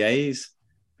to TAs,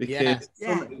 because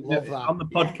love that. on the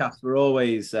podcast we're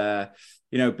always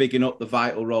bigging up the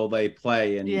vital role they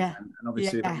play, and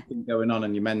obviously with everything going on,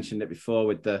 and you mentioned it before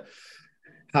with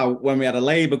how when we had a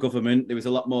Labour government there was a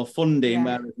lot more funding,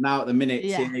 whereas now at the minute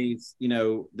TAs,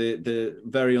 the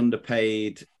very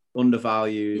underpaid,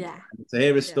 undervalued. And to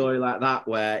hear a story like that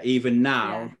where even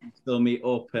now you still meet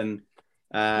up and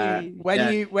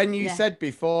when you said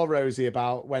before, Rosie,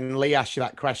 about when Lee asked you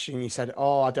that question, you said,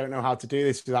 "Oh, I don't know how to do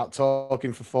this without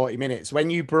talking for 40 minutes." When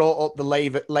you brought up the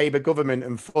Labour government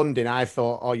and funding, I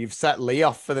thought, "Oh, you've set Lee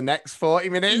off for the next 40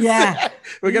 minutes. Yeah,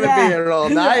 we're gonna be here all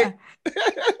night."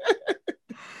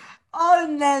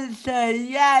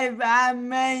 Honestly, I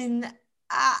mean,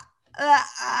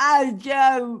 I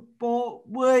joke, but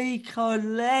we could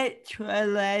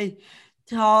literally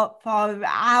talk for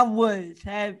hours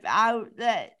about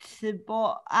this.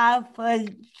 But I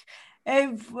think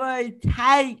if we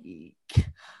take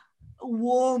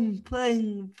one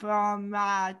thing from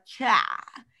our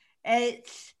chat,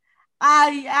 it's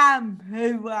I am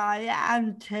who I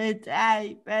am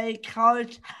today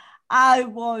because I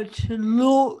was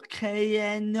lucky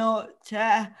enough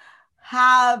to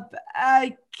have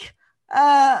a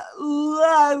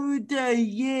load of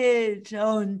years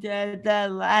under the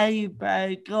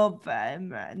Labour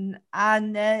government,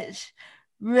 and it's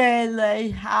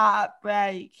really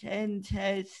heartbreaking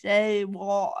to see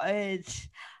what is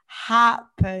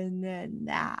happening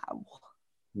now.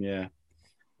 Yeah.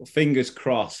 Well, fingers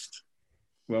crossed.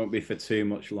 Won't be for too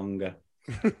much longer.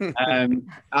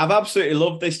 I've absolutely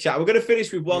loved this chat. We're going to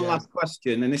finish with one last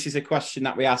question, and this is a question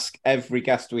that we ask every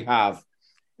guest we have.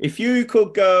 If you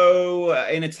could go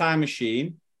in a time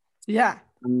machine,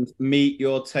 and meet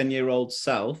your 10-year-old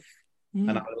self and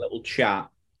have a little chat,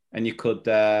 and you could,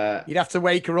 you'd have to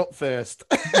wake her up first.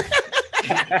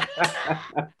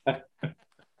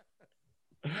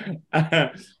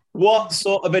 What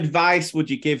sort of advice would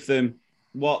you give them?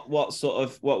 What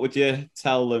would you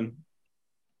tell them?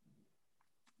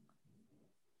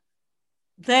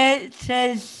 This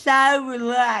is so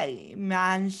lame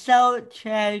and such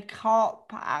a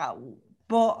cop-out,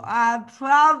 but I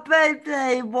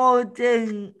probably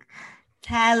wouldn't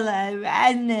tell her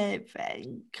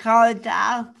anything because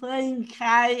I think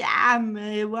I am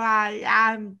who I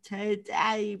am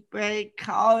today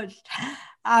because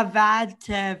I've had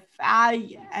to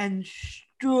fight and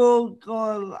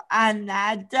struggle, and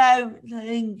I don't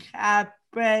think I'd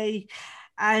be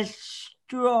as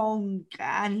strong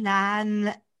and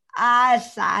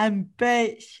as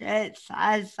ambitious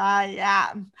as I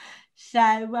am. So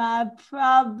I'd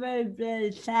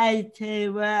probably say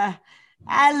to her,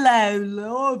 "Hello,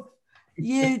 love,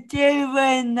 you're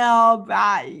doing all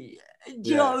right.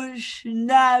 Just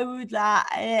know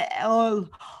that it'll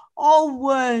all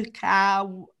work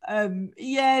out.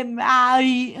 You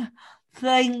might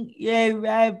think you're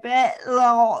a bit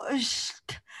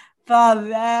lost for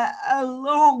a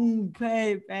long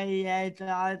period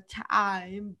of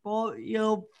time, but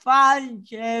you'll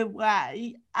find your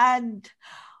way, and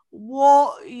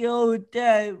what you'll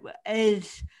do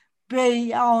is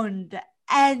beyond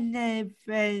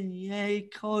anything you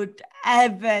could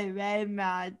ever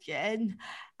imagine,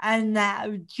 and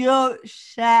I'll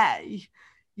just say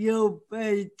you'll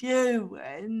be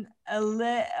doing a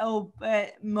little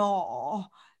bit more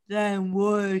than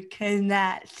working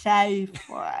at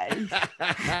Safeway."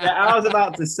 I was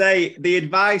about to say the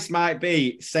advice might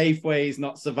be Safeway's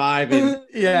not surviving.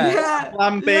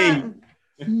 Plan B.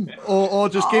 Or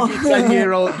just give your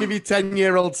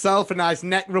 10-year-old self a nice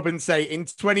neck rub and say, in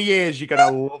 20 years, you're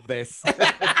going to love this.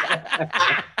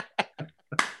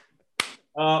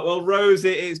 Well, Rosie,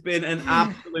 it's been an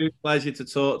absolute pleasure to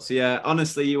talk to you.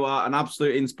 Honestly, you are an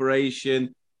absolute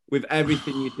inspiration with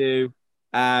everything you do.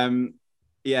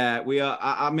 We are.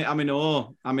 I'm in awe.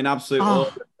 I'm in absolute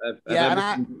awe of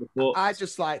everything. I'd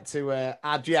just like to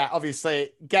add, obviously,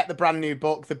 get the brand new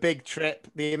book, The Big Trip,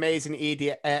 the amazing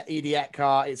Edie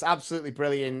Eckart. It's absolutely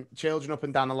brilliant. Children up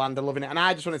and down the land are loving it. And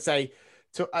I just want to say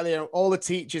to all the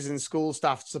teachers and school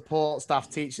staff, support staff,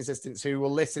 teaching assistants who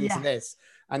will listen to this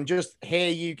and just hear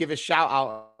you give a shout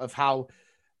out of how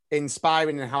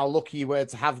inspiring and how lucky you were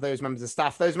to have those members of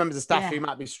staff who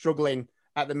might be struggling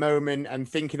at the moment and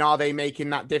thinking, are they making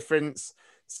that difference?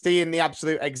 Seeing the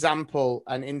absolute example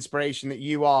and inspiration that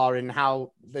you are, and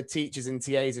how the teachers and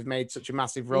TAs have made such a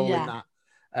massive role in that,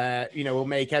 will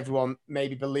make everyone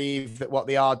maybe believe that what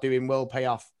they are doing will pay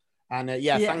off. And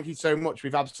thank you so much.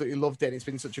 We've absolutely loved it. It's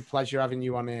been such a pleasure having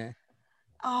you on here.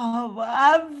 Oh,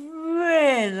 I've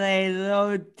really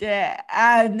loved it,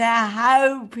 and I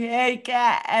hope you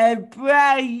get a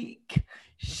break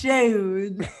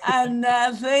soon. And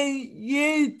I think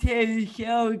you two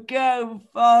should go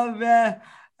for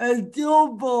a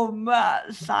double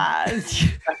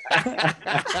massage.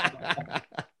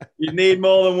 You need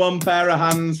more than one pair of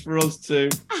hands for us two.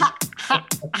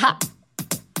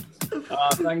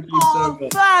 Thank you so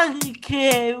much. Thank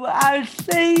you. I'll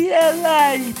see you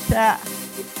later.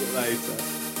 See you later.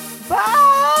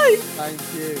 Bye. Thank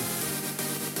you.